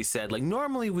basically said, like,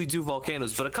 normally we do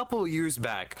volcanoes, but a couple of years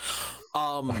back,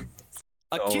 a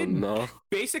kid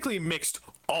basically mixed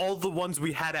all the ones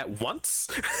we had at once.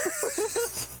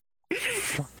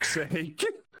 Fuck's sake.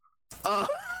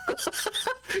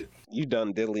 You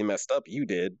done diddly messed up. You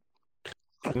did.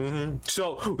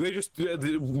 So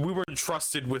we weren't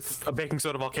trusted with a baking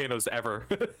soda volcanoes ever.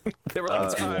 They were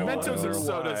like, Mentos and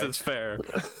sodas is fair.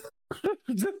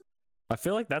 I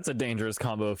feel like that's a dangerous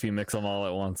combo if you mix them all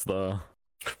at once, though.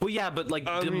 Well, yeah, but like,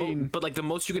 the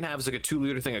most you can have is like a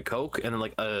 2-liter thing of Coke and then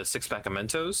like a 6-pack of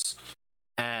Mentos,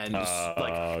 and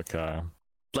okay.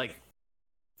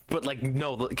 But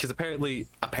no, because apparently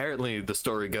the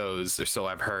story goes, or so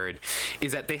I've heard,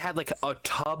 is that they had like a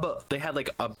tub, they had like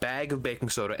a bag of baking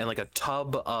soda and like a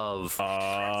tub of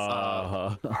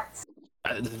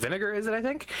vinegar, is it, I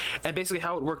think? And basically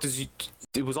how it worked is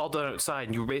it was all done outside,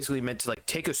 and you were basically meant to like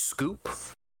take a scoop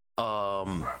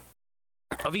of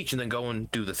each and then go and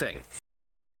do the thing.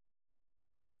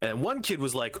 And one kid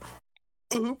was like,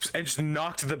 oops, and just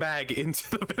knocked the bag into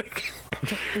the vinegar.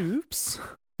 Oops.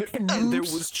 And there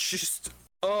was just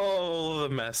the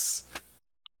mess.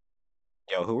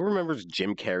 Yo, who remembers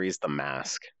Jim Carrey's The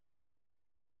Mask?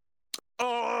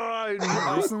 I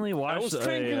recently watched. I was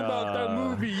thinking about that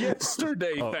movie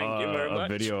yesterday. Thank you very much.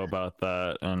 A video about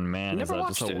that, and man, is that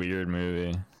just a weird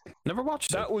movie. Never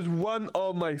watched it. That was one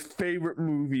of my favorite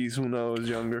movies when I was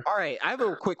younger. All right, I have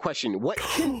a quick question. What?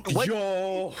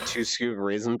 Yo, 2 scoop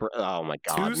raisin? Oh my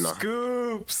god! 2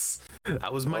 scoops.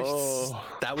 That was my.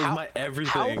 That was my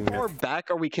everything. How far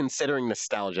back are we considering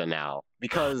nostalgia now?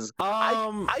 Because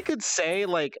I could say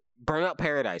like Burnout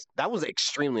Paradise. That was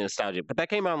extremely nostalgic, but that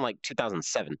came out in like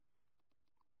 2007.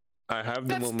 I have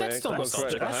them on my Xbox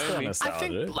right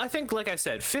behind me. I think, like I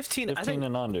said, 15 I think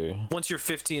and under. Once you're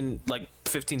 15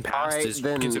 past is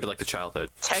considered like the childhood.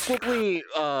 Technically,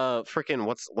 freaking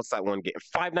what's that one game?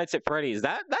 Five Nights at Freddy's.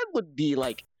 That would be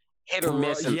like hit or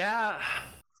miss. Yeah,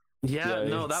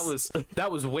 no, that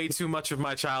was way too much of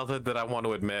my childhood that I want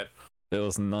to admit. It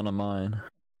was none of mine.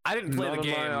 I didn't play the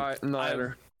game.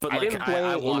 Neither. But I didn't play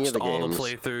I watched any of the all games. the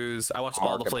playthroughs. I watched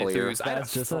all the playthroughs.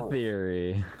 That's just a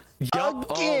theory. Yup.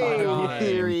 Okay,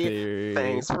 theory.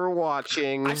 Thanks for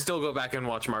watching. I still go back and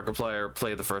watch Markiplier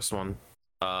play the first one.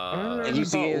 Did you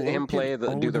see him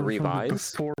do the revise?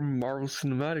 Before Marvel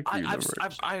Cinematic Universe.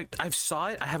 I've saw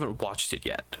it. I haven't watched it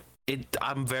yet.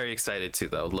 I'm very excited too,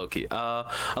 though. Loki. I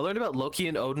learned about Loki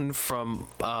and Odin from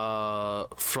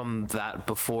that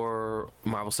before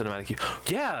Marvel Cinematic.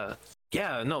 Yeah.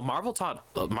 No,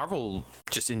 Marvel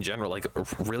just in general, like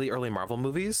really early Marvel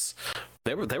movies.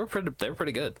 They were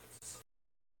pretty good.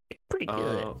 Pretty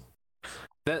good.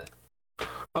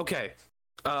 Okay.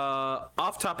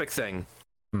 Off-topic thing.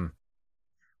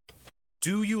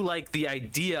 Do you like the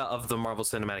idea of the Marvel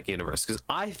Cinematic Universe? Because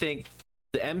I think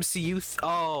the MCU.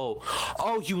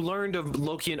 You learned of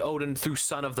Loki and Odin through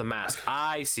Son of the Mask.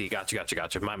 I see.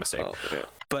 Gotcha. My mistake. Oh, yeah.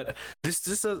 But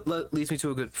this leads me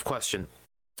to a good question.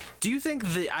 Do you think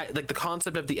the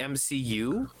concept of the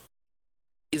MCU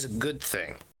is a good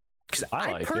thing? Because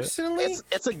I like personally,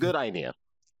 it's a good idea.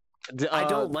 I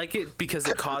don't like it because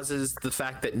it causes the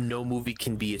fact that no movie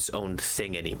can be its own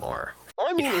thing anymore. Well,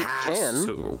 I mean, it can.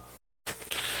 To.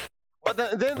 But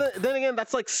then again,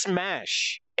 that's like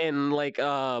Smash and like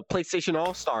PlayStation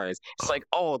All Stars. It's like,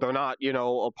 they're not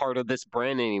a part of this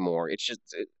brand anymore. It's just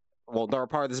they're a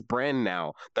part of this brand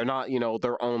now. They're not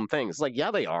their own things. Like,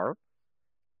 yeah, they are.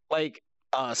 Like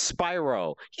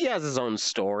Spyro, he has his own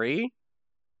story.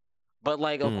 But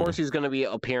like, of course, he's going to be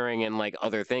appearing in like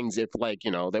other things if like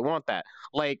they want that.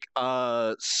 Like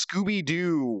Scooby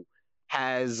Doo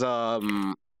has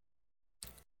like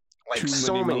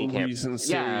so many cameos.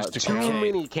 Yeah, too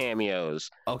many cameos.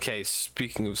 Okay,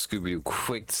 speaking of Scooby Doo,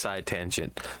 quick side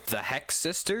tangent. The Hex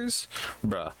Sisters,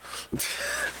 bruh.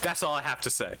 That's all I have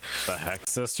to say. The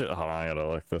Hex Sisters. Hold on, I gotta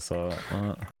look this up.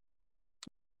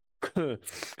 Who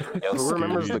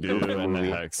remembers the movie?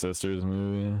 The Hex Sisters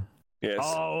movie? Yes.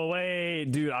 Oh wait,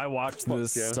 dude, I watched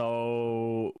this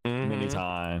so many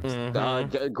times.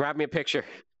 Grab me a picture.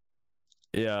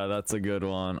 Yeah, that's a good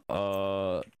one.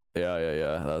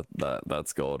 Yeah.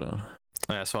 That's golden. Yeah,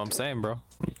 that's what I'm saying, bro.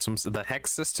 The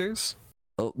Hex Sisters.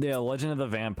 Oh, yeah, Legend of the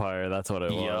Vampire. That's what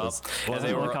it was. And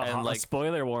they were like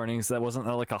spoiler warnings. That wasn't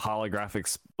like a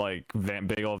holographic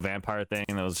big old vampire thing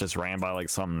that was just ran by like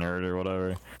some nerd or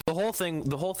whatever. The whole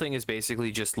thing is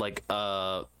basically just like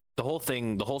the whole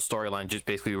storyline just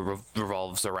basically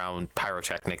revolves around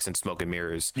pyrotechnics and smoke and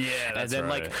mirrors. Yeah, that's and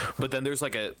then right. but then there's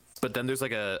like but then there's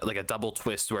like a double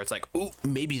twist where it's like, oh,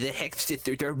 maybe the Hex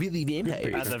sisters are really At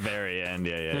vampires. the very end,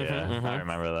 yeah. I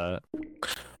remember that.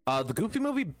 The Goofy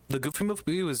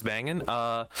movie was banging.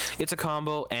 It's a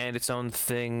combo and its own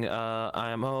thing.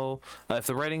 IMO. If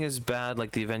the writing is bad,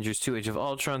 like the Avengers 2: Age of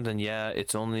Ultron, then yeah,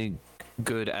 it's only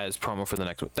good as promo for the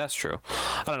next one. That's true.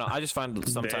 I don't know. I just find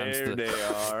sometimes There they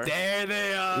are. There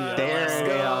they are. There Let's they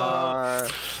go. are.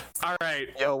 All right.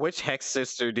 Yo, which Hex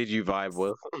sister did you vibe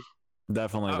with?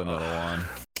 Definitely the middle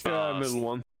one. Middle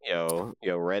one. Yo,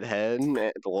 redhead.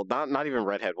 Well, not even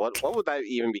redhead. What would that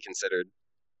even be considered?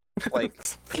 Like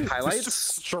highlights?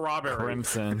 Strawberry.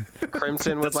 Crimson.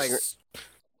 With like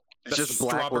That's just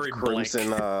black with strawberry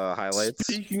crimson highlights.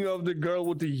 Speaking of the girl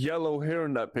with the yellow hair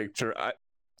in that picture,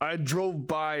 I drove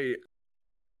by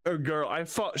a girl. I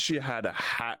thought she had a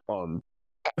hat on.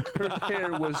 Her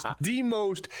hair was the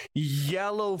most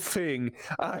yellow thing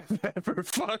I've ever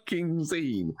fucking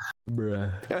seen.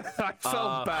 Bruh. I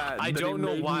felt bad. I that don't it know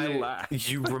made me why laugh.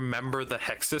 you remember the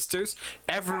Hex sisters.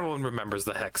 Everyone remembers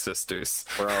the Hex sisters.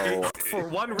 Bro. For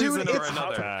one Dude, reason or it's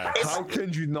another. How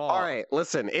can you not? All right,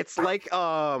 listen. It's like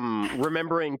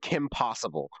remembering Kim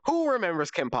Possible. Who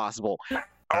remembers Kim Possible?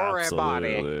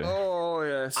 Everybody. Absolutely. Oh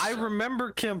yes. I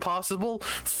remember Kim Possible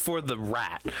for the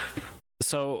rat.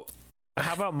 So,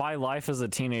 how about My Life as a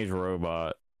Teenage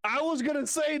Robot? I was gonna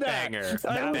say that. Banger.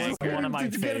 That was one of my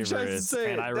Did you get a chance to favorites,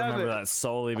 say and it? I Damn remember it. that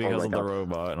solely Oh because my of the God.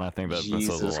 robot, and I think that says a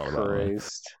Jesus lot about it.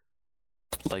 Christ.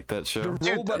 Like that show. The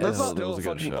Dude, robot that's is not- that still was a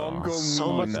good fucking show. ongoing.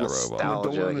 So much meme. that robot. I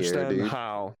nostalgia don't understand here, dude.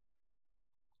 how.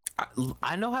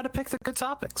 I know how to pick the good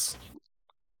topics.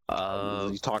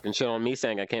 You talking shit on me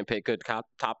saying I can't pick good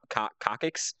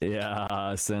topics?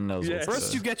 Yeah, Sin knows Yes. what's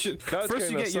First, good.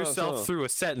 you get yourself through a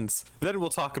sentence. Then we'll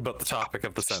talk about the topic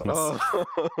of the sentence. Oh.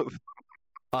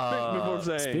 Before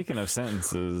saying. Speaking of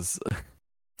sentences,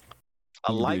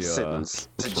 A life The, sentence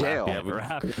to jail. Yeah, we-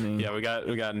 happening. Yeah, we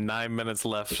got 9 minutes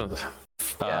left.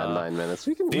 Yeah, 9 minutes.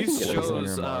 We can These get into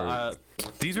shows,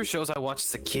 it. these were shows I watched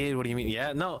as a kid. What do you mean?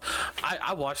 Yeah, no,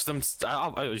 I watched them.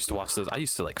 I used to watch those. I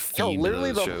used to like Yo, feed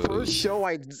literally those the shows. first show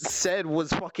I said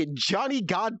was fucking Johnny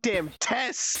Goddamn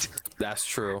Test. That's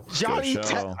true. Johnny show.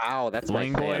 Test. Ow, that's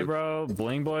Bling my Boy, fan. bro.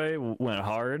 Bling Boy went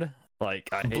hard. Like,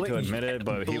 I hate to admit it,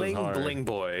 but he was hard. Bling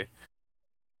Boy.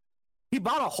 He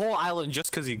bought a whole island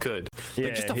just because he could.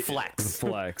 Like, just a flex.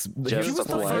 Flex. Just he was a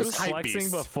flex. He was First hype flexing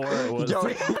beast. before it was. Yo,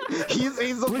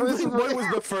 he's the first. Bling Boy was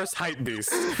the first hype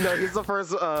beast. No, he's the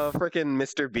first freaking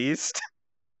Mr. Beast.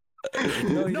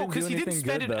 No, because he didn't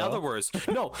spend it in other words.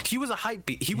 No, he was a hype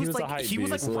beast. He was was a like hype he was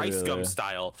like beast, Rice literally. Gum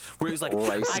style, where he was like,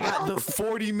 Rice I got the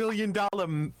 $40 million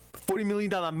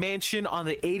mansion on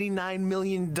the $89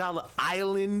 million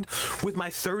island with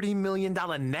my $30 million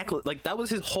necklace. Like that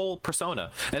was his whole persona.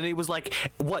 And he was like,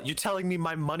 "What? You're telling me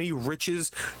my money,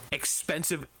 riches,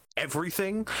 expensive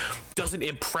everything doesn't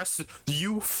impress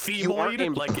you, You aren't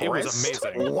femoid?" Like it was impressed?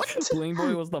 amazing. What? Bling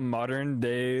Boy was the modern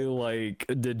day, like,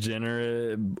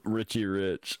 degenerate Richie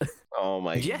Rich. Oh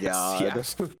my Yes, god.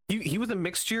 yes. He was a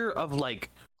mixture of like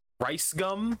Rice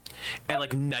Gum and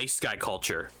like nice guy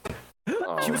culture.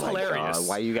 Oh He was my hilarious. God.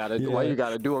 Why you gotta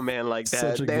Yeah. do a man like that?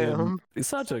 Such a Damn.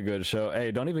 such a good show.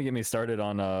 Hey, don't even get me started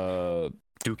on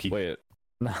Dookie. Wait.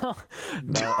 No,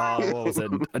 what was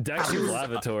it? Dexter's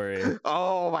Laboratory.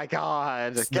 Oh my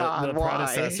god. God, the why?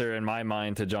 predecessor in my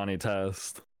mind to Johnny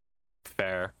Test.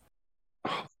 Fair.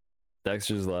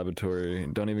 Dexter's Laboratory.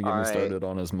 Don't even get me Alright. started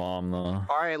on his mom though.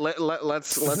 All right,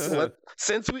 let's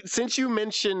since you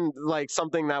mentioned like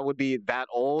something that would be that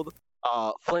old,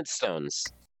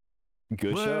 Flintstones.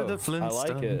 Good We're show. the I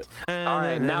like it. All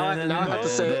right, now I have to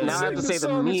say the meme. Now I have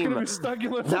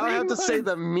to say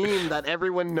the meme that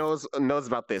everyone knows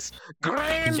about this.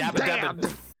 Granddad.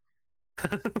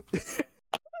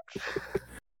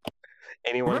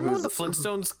 Anyone Remember when who's the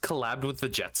Flintstones collabed with the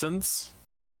Jetsons?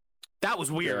 That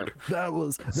was weird. That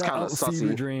was kinda sussy.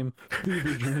 Fever Dream.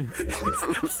 Fever Dream.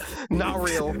 not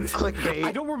real I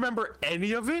clickbait. don't remember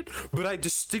any of it, but I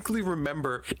distinctly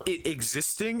remember it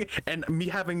existing and me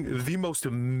having the most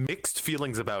mixed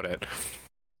feelings about it.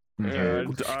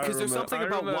 Because there's something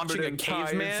about watching a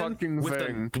caveman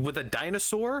with a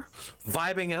dinosaur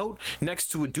vibing out next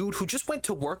to a dude who just went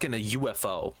to work in a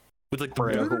UFO with like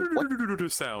the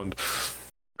sound.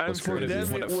 And That's for crazy. them,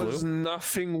 When it it was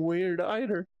nothing weird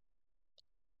either.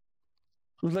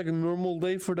 It was like a normal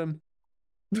day for them.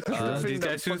 The thing These that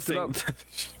guys who fucked it up.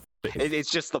 think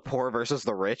It's just the poor versus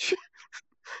the rich.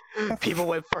 People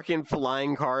with fucking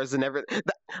flying cars and everything.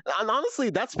 And honestly,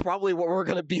 that's probably what we're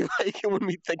gonna be like when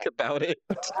we think about it.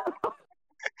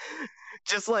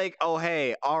 just like, oh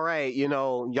hey, all right,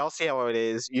 y'all see how it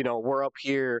is. We're up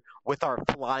here with our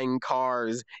flying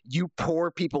cars. You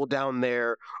poor people down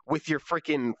there with your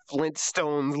freaking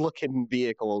Flintstones looking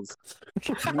vehicles,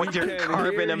 with your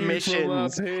carbon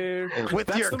emissions, with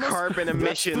That's your the most- carbon that's the-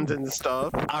 emissions and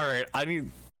stuff. All right, I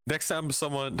need next time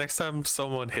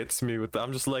someone hits me with that,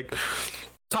 I'm just like,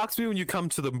 talk to me when you come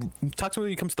to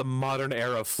the modern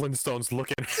era of Flintstones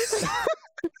looking.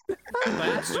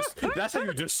 That's how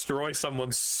you destroy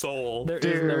someone's soul. There is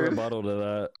no Dude. rebuttal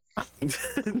to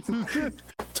that.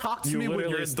 Talk to You me when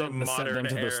literally you're in the sent them modern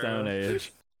to era. the Stone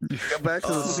Age. Go back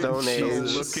to the Stone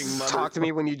Age. looking Talk to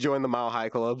me when you join the Mile High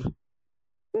Club.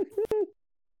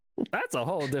 That's a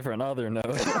whole different other note.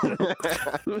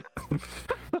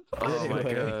 Oh my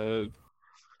Anyway. god.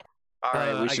 All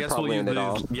right, we I should guess probably end it we'll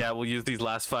off. we'll use these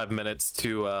last 5 minutes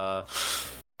to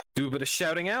do a bit of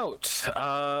shouting out.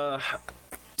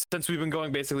 Since we've been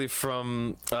going basically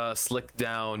from Slick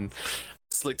down,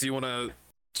 Slick, do you want to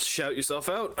shout yourself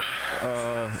out?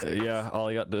 Yeah, all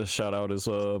I got to shout out is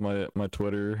my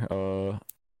Twitter,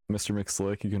 Mr.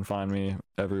 McSlick. You can find me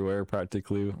everywhere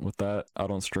practically with that. I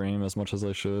don't stream as much as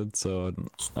I should, so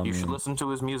I You should mean, listen to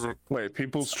his music. Wait,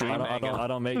 people stream. I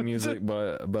don't make music,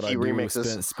 but I He do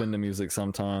remixes. spin the music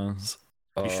sometimes.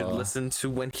 You should listen to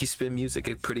when he spin music.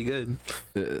 It's pretty good.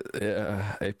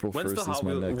 Yeah, April When's 1st the is Hot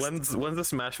my Wheel, next. when's the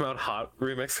Smash Mouth Hot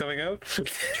remix coming out?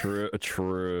 True.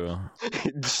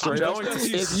 Straight up, going to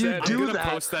if you I'm do gonna that,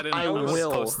 post that in, I I'm gonna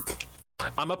will.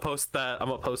 I'm gonna post that. I'm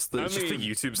gonna post the, I just the mean,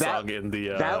 YouTube that- song in the.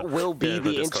 That will be yeah,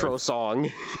 the Discord. intro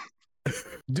song.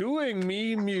 Doing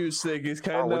meme music is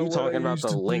kind Oh, of what are you talking I about? used The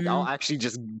to link? do. I'll actually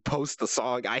just post the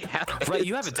song. I have Right,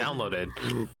 you have it downloaded.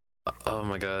 Oh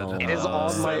my god. It is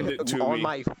on Send it to me.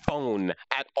 my phone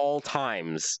at all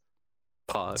times.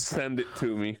 Pause. Send it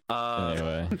to me.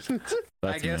 Anyway, I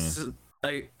that's guess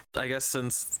me. I guess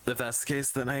since if that's the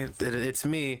case, then it's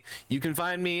me. You can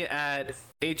find me at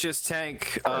HS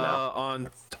Tank on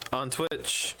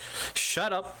Twitch.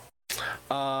 Shut up.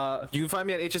 You can find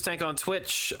me at HS Tank on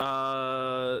Twitch.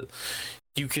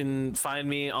 You can find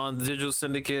me on the Digital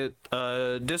Syndicate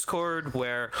Discord,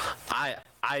 where I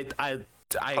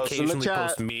Post in the occasionally chat.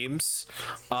 post memes.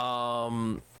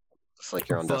 It's like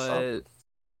you're on desktop.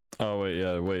 But Oh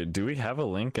wait. Do we have a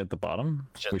link at the bottom?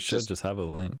 We should just have a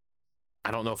link.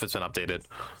 I don't know if it's been updated.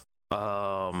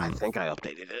 I think I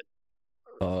updated it.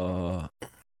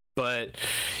 But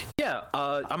yeah,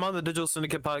 I'm on the Digital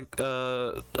Syndicate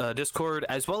Discord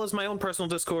as well as my own personal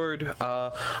Discord.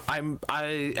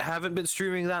 I haven't been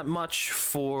streaming that much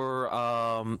for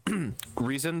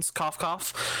reasons. Cough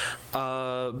cough.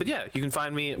 But yeah, you can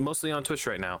find me mostly on Twitch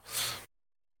right now.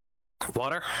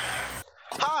 Water.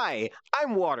 Hi,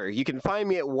 I'm Water. You can find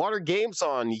me at Water Games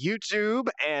on YouTube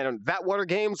and That Water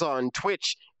Games on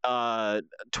Twitch,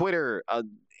 Twitter,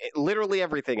 literally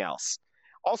everything else.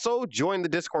 Also, join the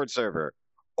Discord server,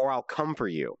 or I'll come for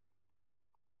you.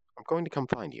 I'm going to come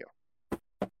find you.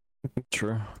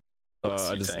 True.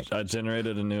 I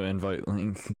generated a new invite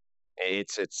link.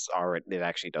 It's already. It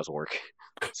actually does work.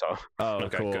 So Oh,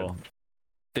 Okay, cool. good.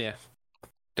 Yeah.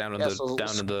 Down in Yeah, the so-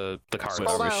 down in the cars. So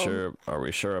Scroll are we down. sure? Are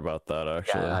we sure about that?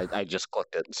 Actually, yeah, I just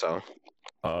clicked it. So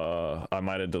I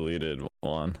might have deleted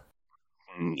one.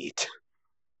 neat.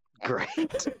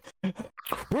 Great.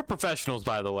 We're professionals,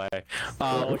 by the way.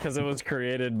 Because it was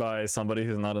created by somebody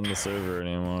who's not in the server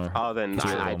anymore. Oh, then Just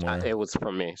a little more. it was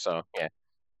from me. So yeah.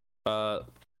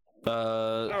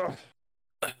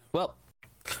 Well,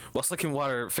 Slick and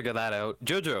Water figure that out.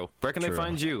 Jojo, where can they True.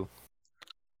 find you?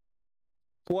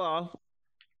 Well,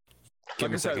 Give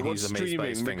like me I a said, second, what's he's amazed by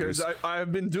his streaming? Because fingers. I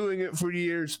have been doing it for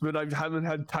years, but I haven't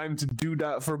had time to do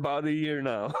that for about a year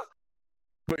now.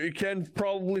 But you can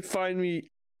probably find me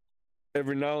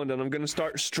every now and then. I'm gonna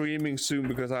start streaming soon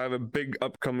because I have a big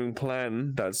upcoming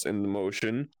plan that's in the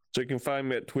motion. So you can find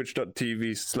me at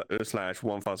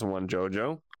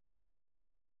twitch.tv/1001jojo,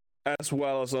 as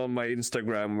well as on my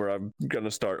Instagram, where I'm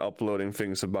gonna start uploading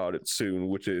things about it soon,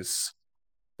 which is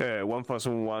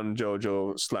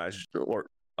 1001jojo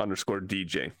 /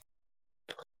 DJ.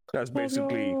 That's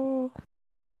basically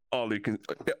all you can,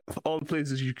 all the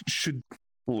places you should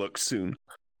look soon.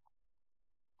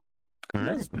 And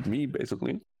that's me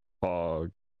basically.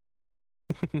 Fog.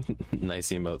 Nice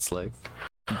emote, Slick.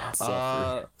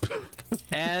 Suffer.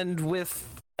 And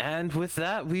with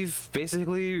that, we've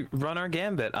basically run our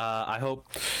gambit. I hope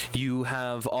you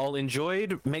have all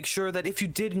enjoyed. Make sure that if you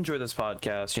did enjoy this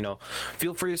podcast,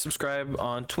 feel free to subscribe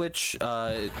on Twitch.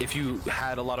 If you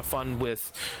had a lot of fun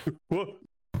with Whoa.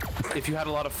 if you had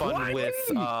a lot of fun with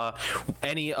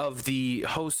any of the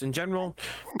hosts in general,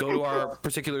 go to our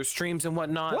particular streams and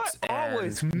whatnot. What? And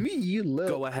Always me, you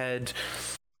little. go ahead,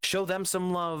 show them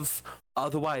some love.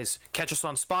 Otherwise, catch us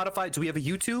on Spotify. Do we have a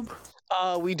YouTube?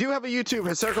 We do have a YouTube,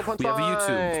 Hysterical Punchline. We have a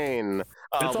YouTube.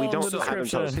 It's all we in don't the have it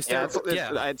description. posted.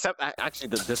 Yeah. Except actually,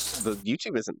 the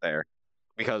YouTube isn't there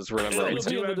because remember, It'll We be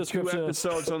do in the have 2 description.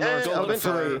 episodes on Eh, our Go look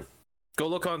eventually. for- Go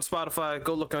look on Spotify.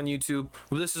 Go look on YouTube.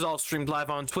 This is all streamed live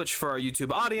on Twitch for our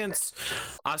YouTube audience.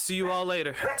 I'll see you all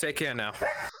later. Take care now.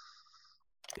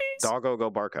 Doggo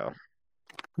go Barco.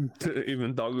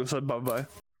 Even Doggo said bye-bye.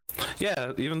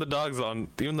 Yeah, even the dog's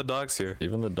here.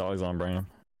 Even the dog's on brand.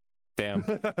 Damn.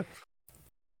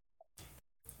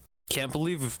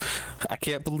 I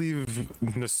can't believe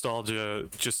nostalgia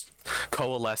just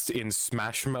coalesced in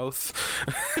Smash Mouth.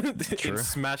 True. In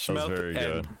Smash That was Mouth very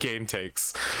and good. Game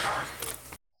Takes.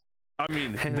 I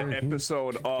mean, the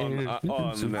episode on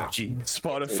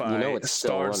Spotify You know it's still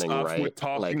starts running, off right? with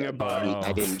talking Like, about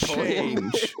I didn't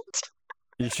change.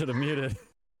 You should have muted.